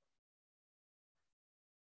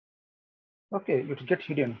 Okay, it gets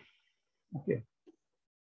hidden. Okay.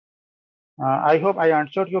 I hope I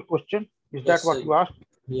answered your question. Is Yes, that what sir. you asked?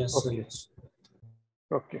 Yes, sir. Okay. Yes.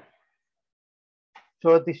 Okay.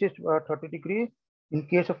 So this is 30 degree in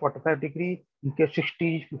case of 45 degree, in case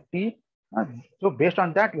 60, 50. So based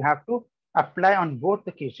on that, you have to apply on both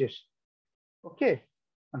the cases. Okay,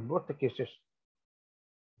 on both the cases.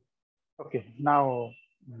 Okay, now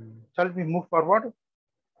shall we move forward?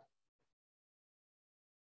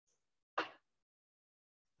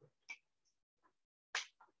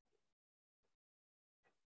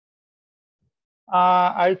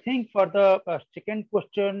 I think for the second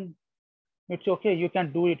question, it's okay. You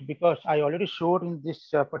can do it because I already showed in this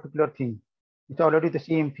particular thing. It's already the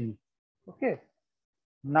same thing. Okay.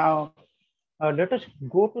 Now let us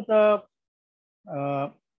go to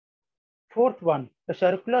the fourth one, the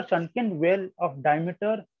circular sunken well of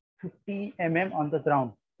diameter 50 mm on the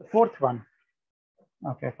ground. The fourth one.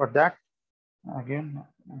 Okay, for that, again,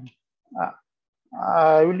 uh,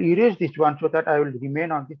 I will erase this one so that I will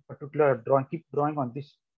remain on this particular drawing, keep drawing on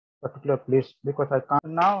this particular place because I can't.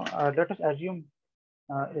 Now, let us assume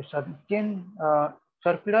a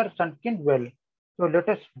circular sunken well. So let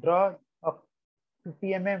us draw a 50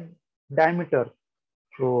 mm diameter.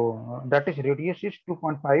 So that is radius is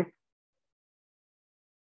 2.5.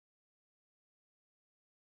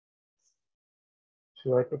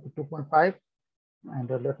 So I took 2.5 and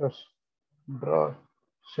let us draw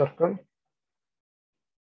circle.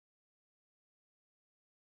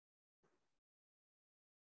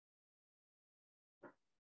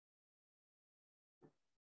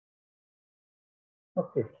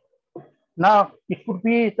 Okay. Now it could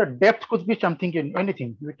be the depth could be something in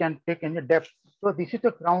anything. We can take any depth. So this is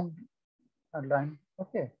the ground line.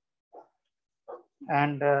 Okay.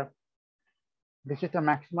 And this is the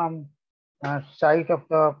maximum size of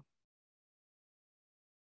the.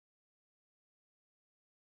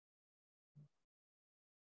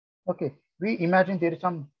 Okay. We imagine there is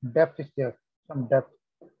some depth is there. Some depth.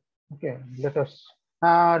 Okay. Let us.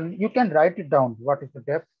 You can write it down. What is the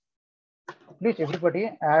depth? Please,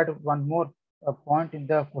 everybody, add one more point in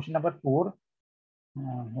the question number 4.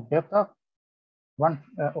 Depth of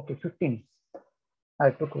 15.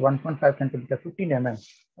 I took 1.5 centimeter, 15 mm.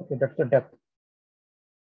 Okay, that's the depth.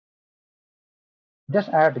 Just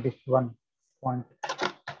add this 1 point.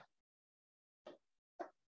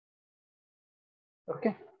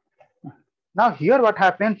 Okay. Now here what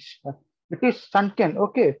happens? It is sunken.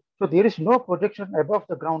 Okay, so there is no projection above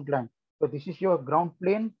the ground line. So this is your ground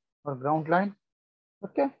plane or ground line.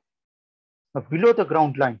 Okay, below the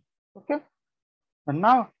ground line. Okay, and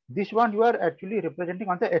now this one you are actually representing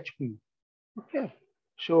on the HP. Okay,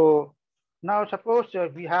 so now suppose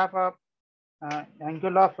we have a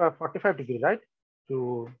angle of 45 degree, right?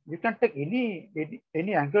 So you can take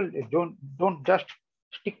any angle. Don't just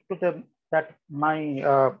stick to that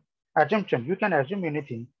my assumption. You can assume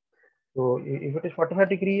anything. So if it is 45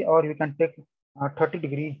 degree, or you can take 30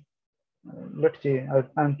 degree. Let's say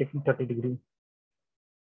I'm taking 30 degree.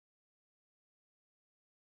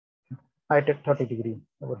 I take 30 degree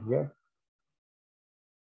over here.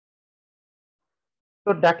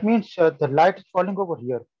 So that means the light is falling over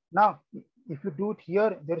here. Now, if you do it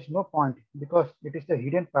here, there is no point because it is the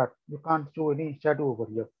hidden part. You can't show any shadow over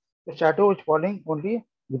here. The shadow is falling only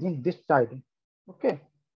within this side. Okay.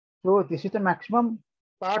 So this is the maximum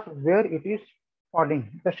part where it is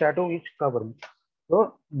falling. The shadow is covering.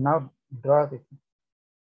 So now draw this.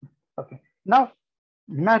 Okay. Now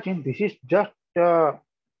imagine this is just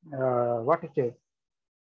what is it?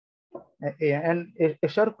 A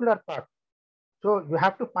circular part. So you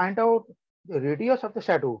have to find out the radius of the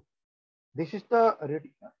shadow. This is the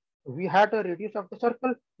we had a radius of the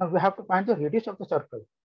circle. Now we have to find the radius of the circle.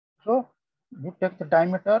 So you take the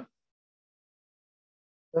diameter.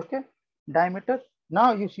 Okay, diameter.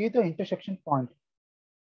 Now you see the intersection point.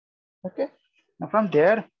 Okay, now from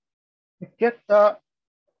there you get the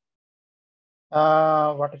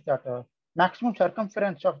what is that? Maximum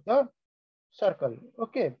circumference of the circle.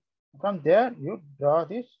 Okay, from there you draw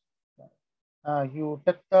this. You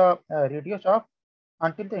take the radius of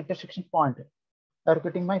until the intersection point. Are you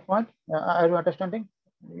getting my point? Are you understanding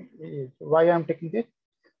why I am taking this?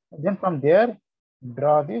 Then from there,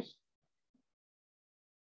 draw this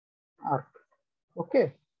arc.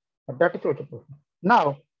 Okay, that is also possible.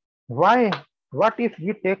 Now, why? What if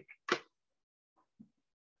we take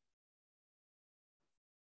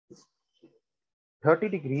 30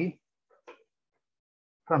 degree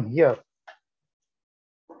from here?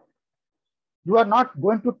 You are not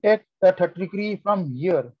going to take the 30 degree from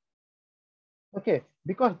here. Okay,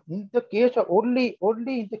 because in the case of only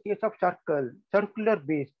in the case of circular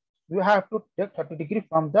base, you have to take 30 degree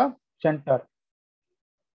from the center.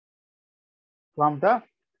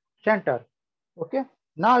 Okay,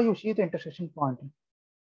 now you see the intersection point.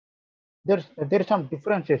 there is some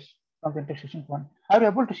differences from the intersection point. Are you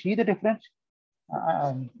able to see the difference?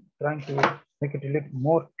 I'm trying to make it a little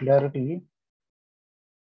more clarity.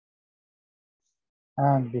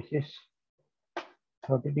 And this is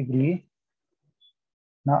 30 degree.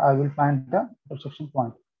 Now I will find the intersection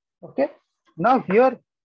point. Okay. Now here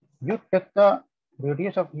you take the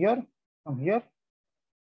radius of here from here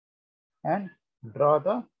and draw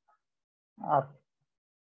the arc.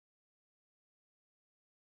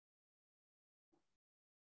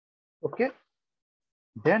 Okay.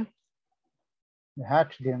 Then you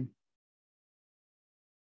hatch them.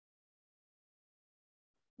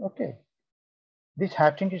 Okay. This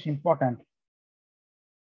hatching is important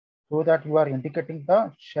so that you are indicating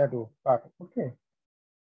the shadow part. Okay.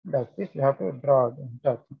 Like this, you have to draw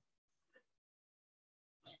that.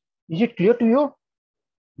 Is it clear to you,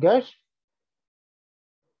 guys?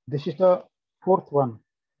 This is the fourth one.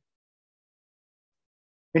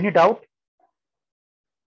 Any doubt?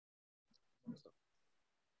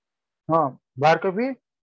 No. Bhargavi,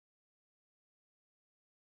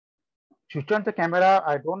 switch on the camera.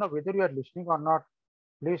 I don't know whether you are listening or not.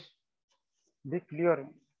 Please be clear.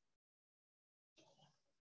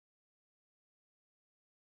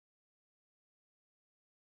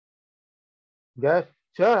 Guys,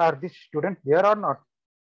 sir, are these students there or not?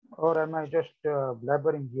 Or am I just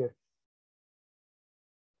blabbering here?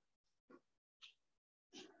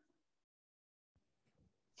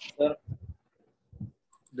 Sir,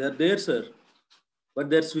 they're there, sir, but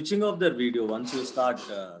they're switching off their video once you start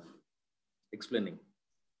explaining.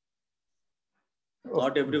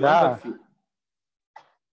 Not everyone, Yeah, but few.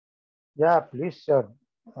 yeah, please, sir,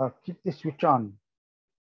 keep the switch on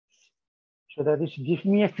so that this gives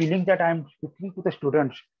me a feeling that I'm speaking to the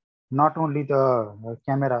students, not only the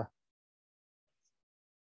camera.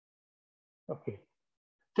 Okay.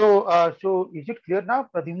 So is it clear now,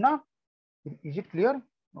 Pradimna? Is it clear?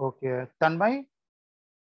 Okay. Tanmay?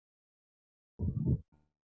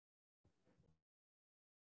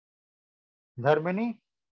 Dharmini?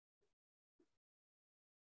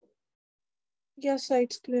 Yes, sir,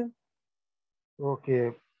 it's clear.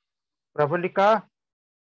 Okay. Pravalika?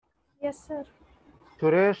 Yes, sir.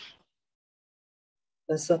 Suresh?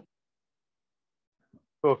 Yes, sir.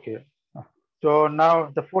 Okay. So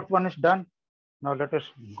now the fourth one is done. Now let us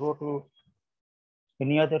go to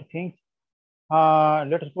any other thing.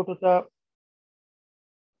 Let us go to the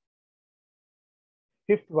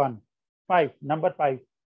fifth one. Number five.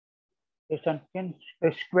 A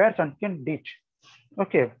square sunken ditch.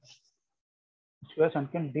 Okay. Square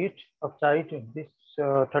sunken ditch of size this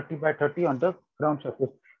 30 by 30 on the ground surface.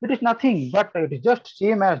 It is nothing, but it is just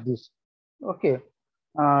same as this. Okay.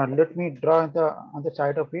 Let me draw the on the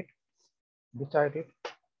side of it. Beside it.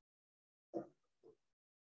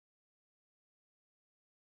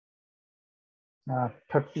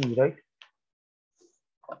 30, right?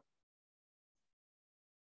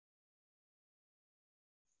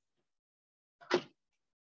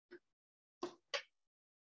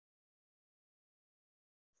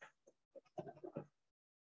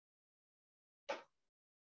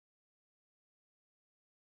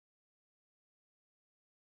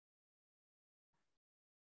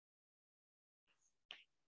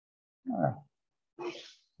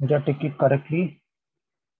 Did I take it correctly?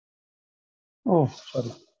 Oh,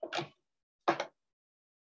 sorry.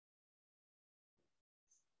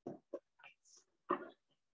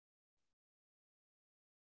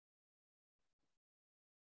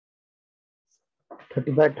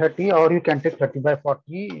 (30 by 30), or you can take 30 by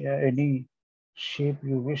 40, any shape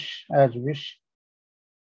you wish, as wish.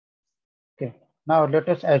 Okay. Now let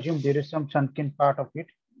us assume there is some sunken part of it.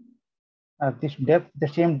 This depth, the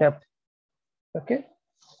same depth. Okay.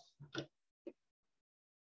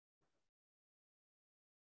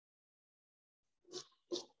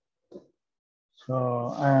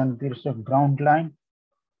 So, and there is a ground line.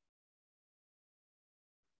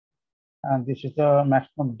 And this is the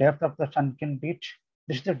maximum depth of the sunken ditch.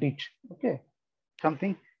 This is the ditch. Okay.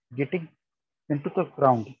 Something getting into the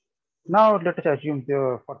ground. Now let us assume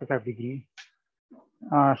the 45-degree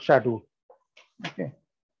shadow. Okay.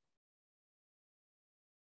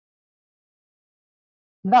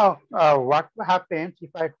 Now, what happens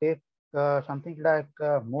if I take something like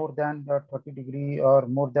more than 30-degree or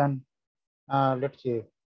more than, let's say,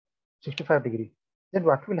 65-degree? Then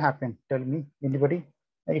what will happen? Tell me, anybody?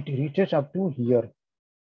 It reaches up to here.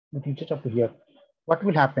 It reaches up to here. What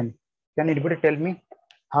will happen? Can anybody tell me?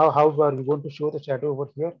 How are you going to show the shadow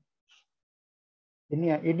over here?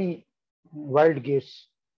 Any wild guess?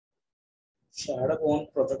 Shadow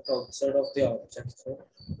won't project outside of the object. So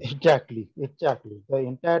Exactly. The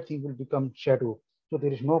entire thing will become shadow. So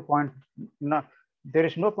there is no point, there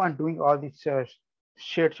is no point doing all these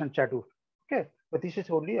shades and shadows. Okay, but this is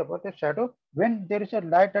only about the shadow when there is a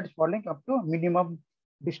light that is falling up to minimum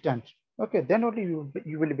distance. Okay, then only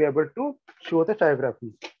you will be able to show the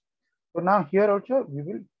sciography. So now here also we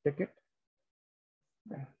will take it.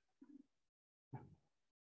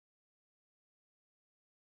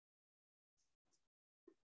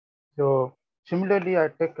 So similarly, I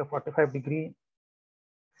take a 45-degree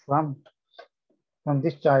from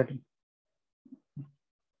this side.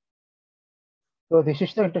 So this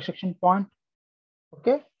is the intersection point.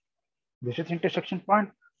 Okay, this is the intersection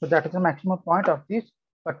point. So that is the maximum point of this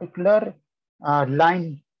particular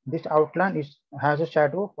line. This outline has a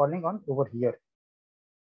shadow falling on over here.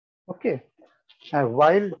 Okay,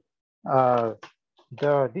 while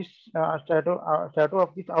this shadow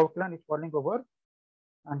of this outline is falling over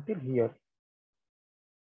until here.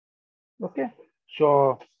 Okay,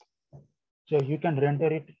 so you can render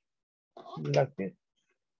it like this.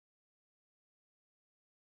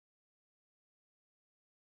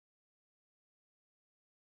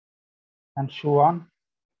 And so on.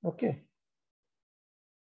 Okay,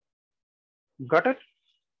 got it?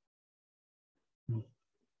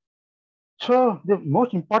 So the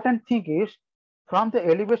most important thing is from the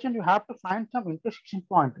elevation you have to find some intersection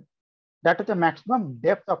point. That is the maximum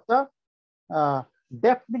depth of the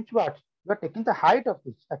depth means what? You are taking the height of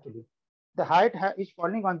this actually. The height is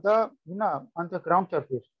falling on the on the ground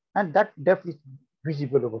surface, and that depth is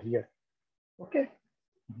visible over here. Okay.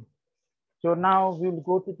 So now we will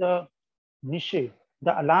go to the niche,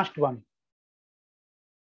 the last one.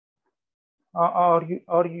 Or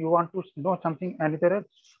you want to know something another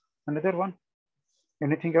one?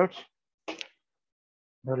 Anything else?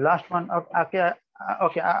 The last one. Okay.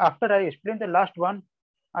 Okay. After I explain the last one,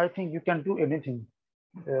 I think you can do anything.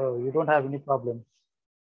 You don't have any problem.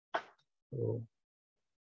 So,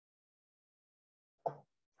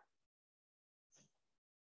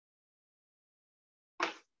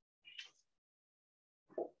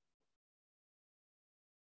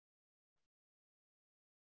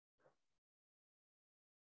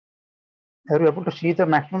 are you able to see the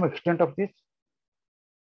maximum extent of this?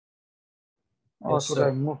 Or Yes, should sir.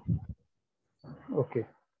 I move? Okay.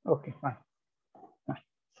 Okay. Fine.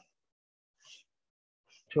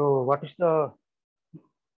 So what is the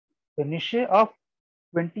niche of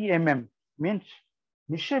 20 mm? Means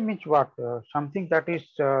niche means what? Something that is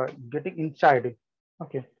getting inside.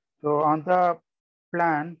 Okay. So on the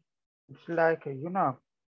plan, it's like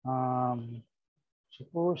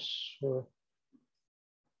suppose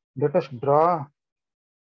let us draw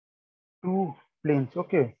two planes.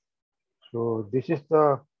 Okay. So this is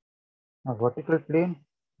the vertical plane.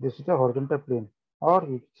 This is the horizontal plane. Or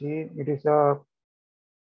you see it is a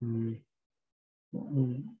in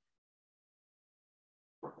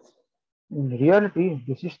reality,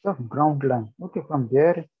 this is the ground line. Okay, from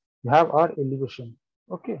there you have our elevation.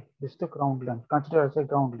 Okay, this is the ground line. Consider as a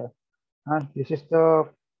ground line, and this is the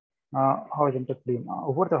horizontal plane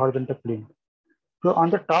over the horizontal plane. So on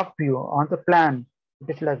the top view, on the plan,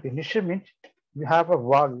 it is like the niche means you have a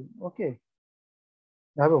wall. Okay,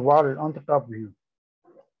 you have a wall on the top view.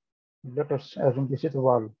 Let us assume this is a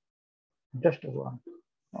wall, just a wall.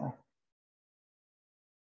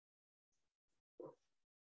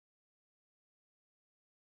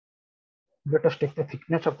 Let us take the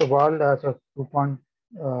thickness of the wall as a 2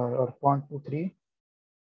 or 0.23.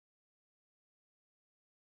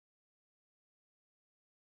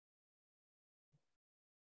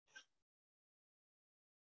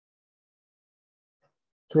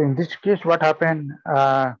 So in this case, what happened? You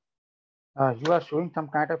are showing some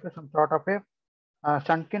kind of some sort of a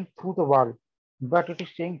sunken through the wall, but it is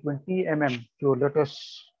saying 20 mm. So let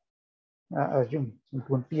us assume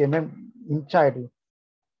 20 mm inside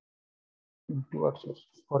towards us.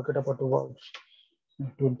 Forget about the walls.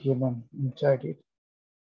 20 mm inside it.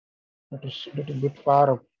 That is a little bit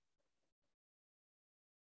far up.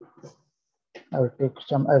 I will take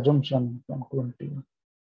some assumption from 20.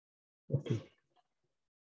 Okay.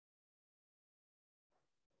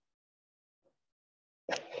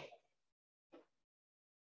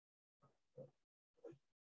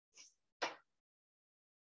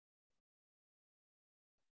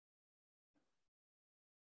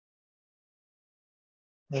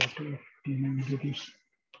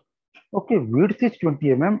 Okay, width is 20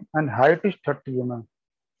 mm and height is 30 mm.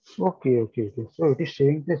 Okay, okay, okay. So it is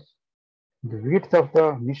saying this. The width of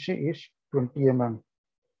the niche is 20 mm.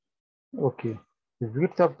 Okay, the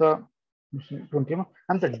width of the 20 mm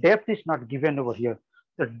and the depth is not given over here.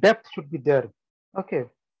 The depth should be there. Okay,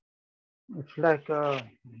 it's like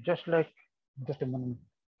just a minute.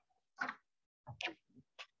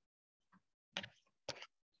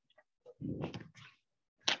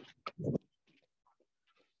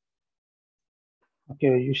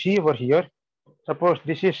 Okay, you see over here, suppose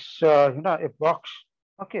this is a box.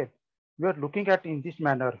 Okay, we are looking at in this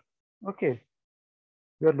manner. Okay,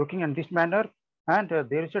 we are looking in this manner, and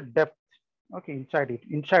there is a depth. Okay, inside it,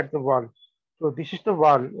 inside the wall. So this is the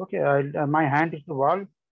wall. Okay, my hand is the wall,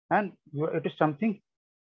 and it is something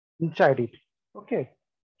inside it. Okay,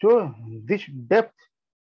 so this depth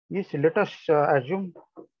is, let us assume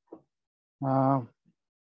 10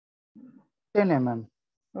 mm.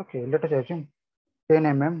 Okay, let us assume 10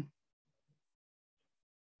 mm.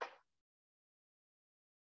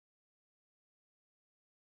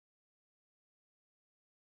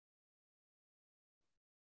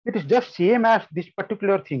 It is just same as this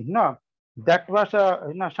particular thing. No, that was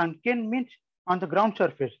sunken means on the ground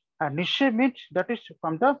surface, and niche means that is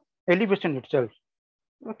from the elevation itself.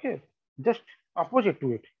 Okay, just opposite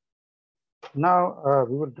to it. Now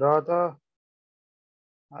we will draw the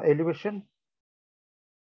elevation,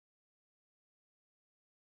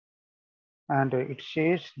 and it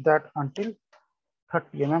says that until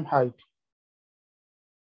 30 mm height.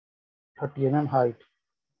 30 mm height.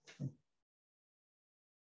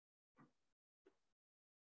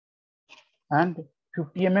 And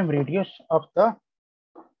 50 mm radius of the,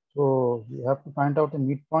 so we have to find out the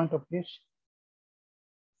midpoint of this.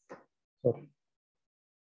 Sorry,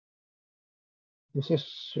 this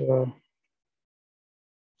is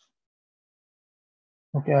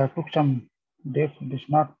okay. I took some depth. It is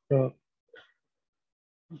not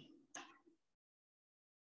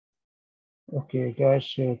okay,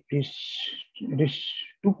 guys. Please, it is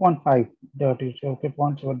 2.5. That is okay.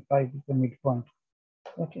 0.75 is the midpoint.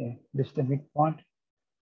 Okay, this is the midpoint,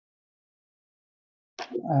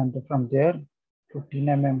 and from there, 15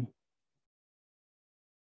 mm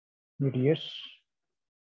radius.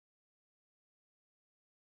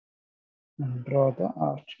 And draw the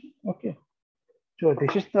arch. Okay, so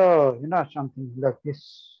this is the something like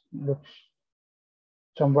this, looks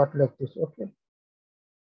somewhat like this. Okay.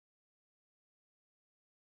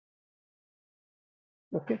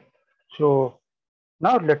 Okay, so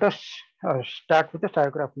now let us start with the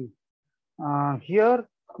sciography. Here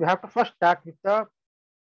you have to first start with the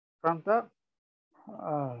from the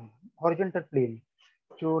horizontal plane.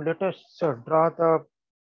 So let us draw the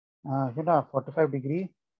 45 degree,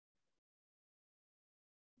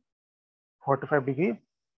 45 degree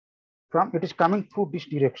from, it is coming through this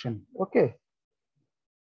direction. Okay,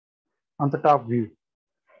 on the top view.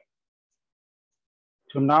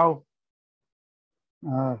 So now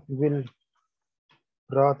we will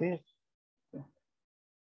draw this.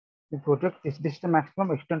 We project this. This is the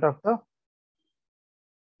maximum extent of the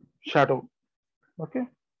shadow. Okay.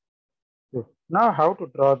 So now how to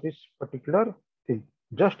draw this particular thing?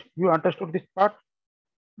 Just you understood this part,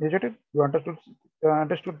 isn't it? You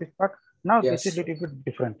understood this part. Now Yes. this is a little bit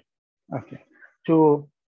different. Okay. So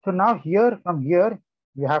now here, from here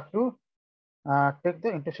you have to take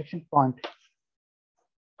the intersection point.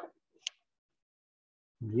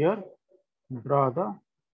 Here draw the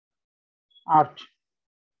arch.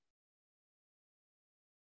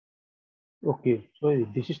 Okay. So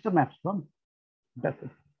this is the maximum. That's it.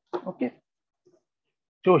 Okay.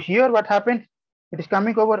 So here what happens? It is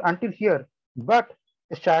coming over until here, but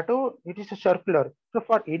the shadow, it is a circular. So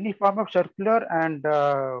for any form of circular and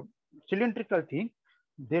cylindrical thing,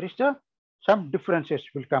 there is some differences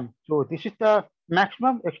will come. So this is the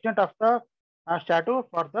maximum extent of the shadow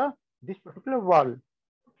for this particular wall.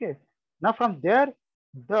 Okay. Now from there,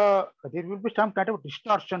 there will be some kind of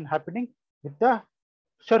distortion happening with the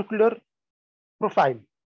circular profile.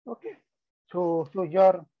 Okay. So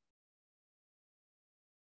your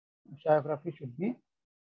sciography should be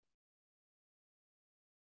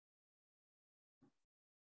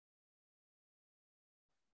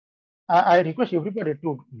I request everybody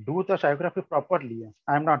to do the sciography properly.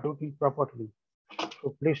 I am not doing it properly.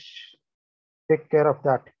 So please take care of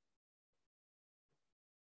that.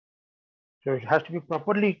 So it has to be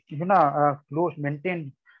properly, close,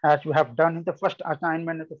 maintained as you have done in the first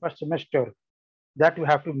assignment of the first semester. That you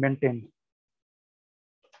have to maintain.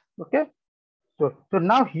 Okay. So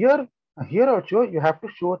now here also you have to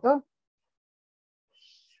show the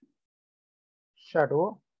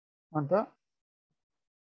shadow on the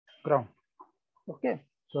ground. Okay.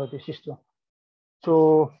 So this is the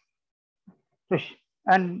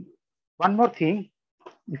and one more thing,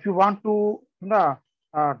 if you want to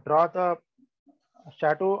draw the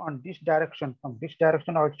shadow on this direction, from this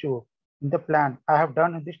direction also in the plan I have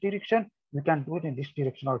done in this direction, we can do it in this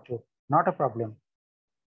direction also, not a problem.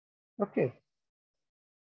 Okay,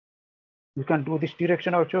 you can do this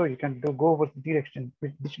direction also, you can go over the direction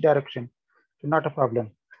with this direction, so not a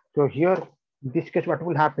problem. So here in this case what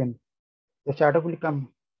will happen, the shadow will come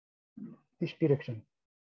this direction.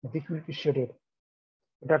 This will be shaded.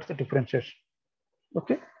 That's the differences.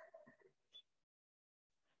 Okay.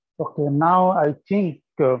 Okay. Now I think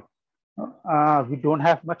we don't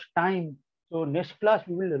have much time. So next class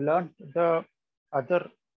we will learn the other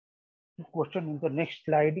question in the next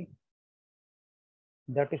slide.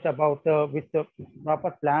 That is about with the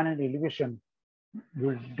proper plan and elevation. We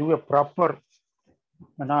will do a proper,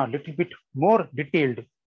 little bit more detailed.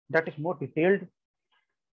 That is more detailed.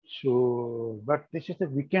 So, but this is the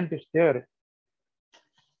weekend is there.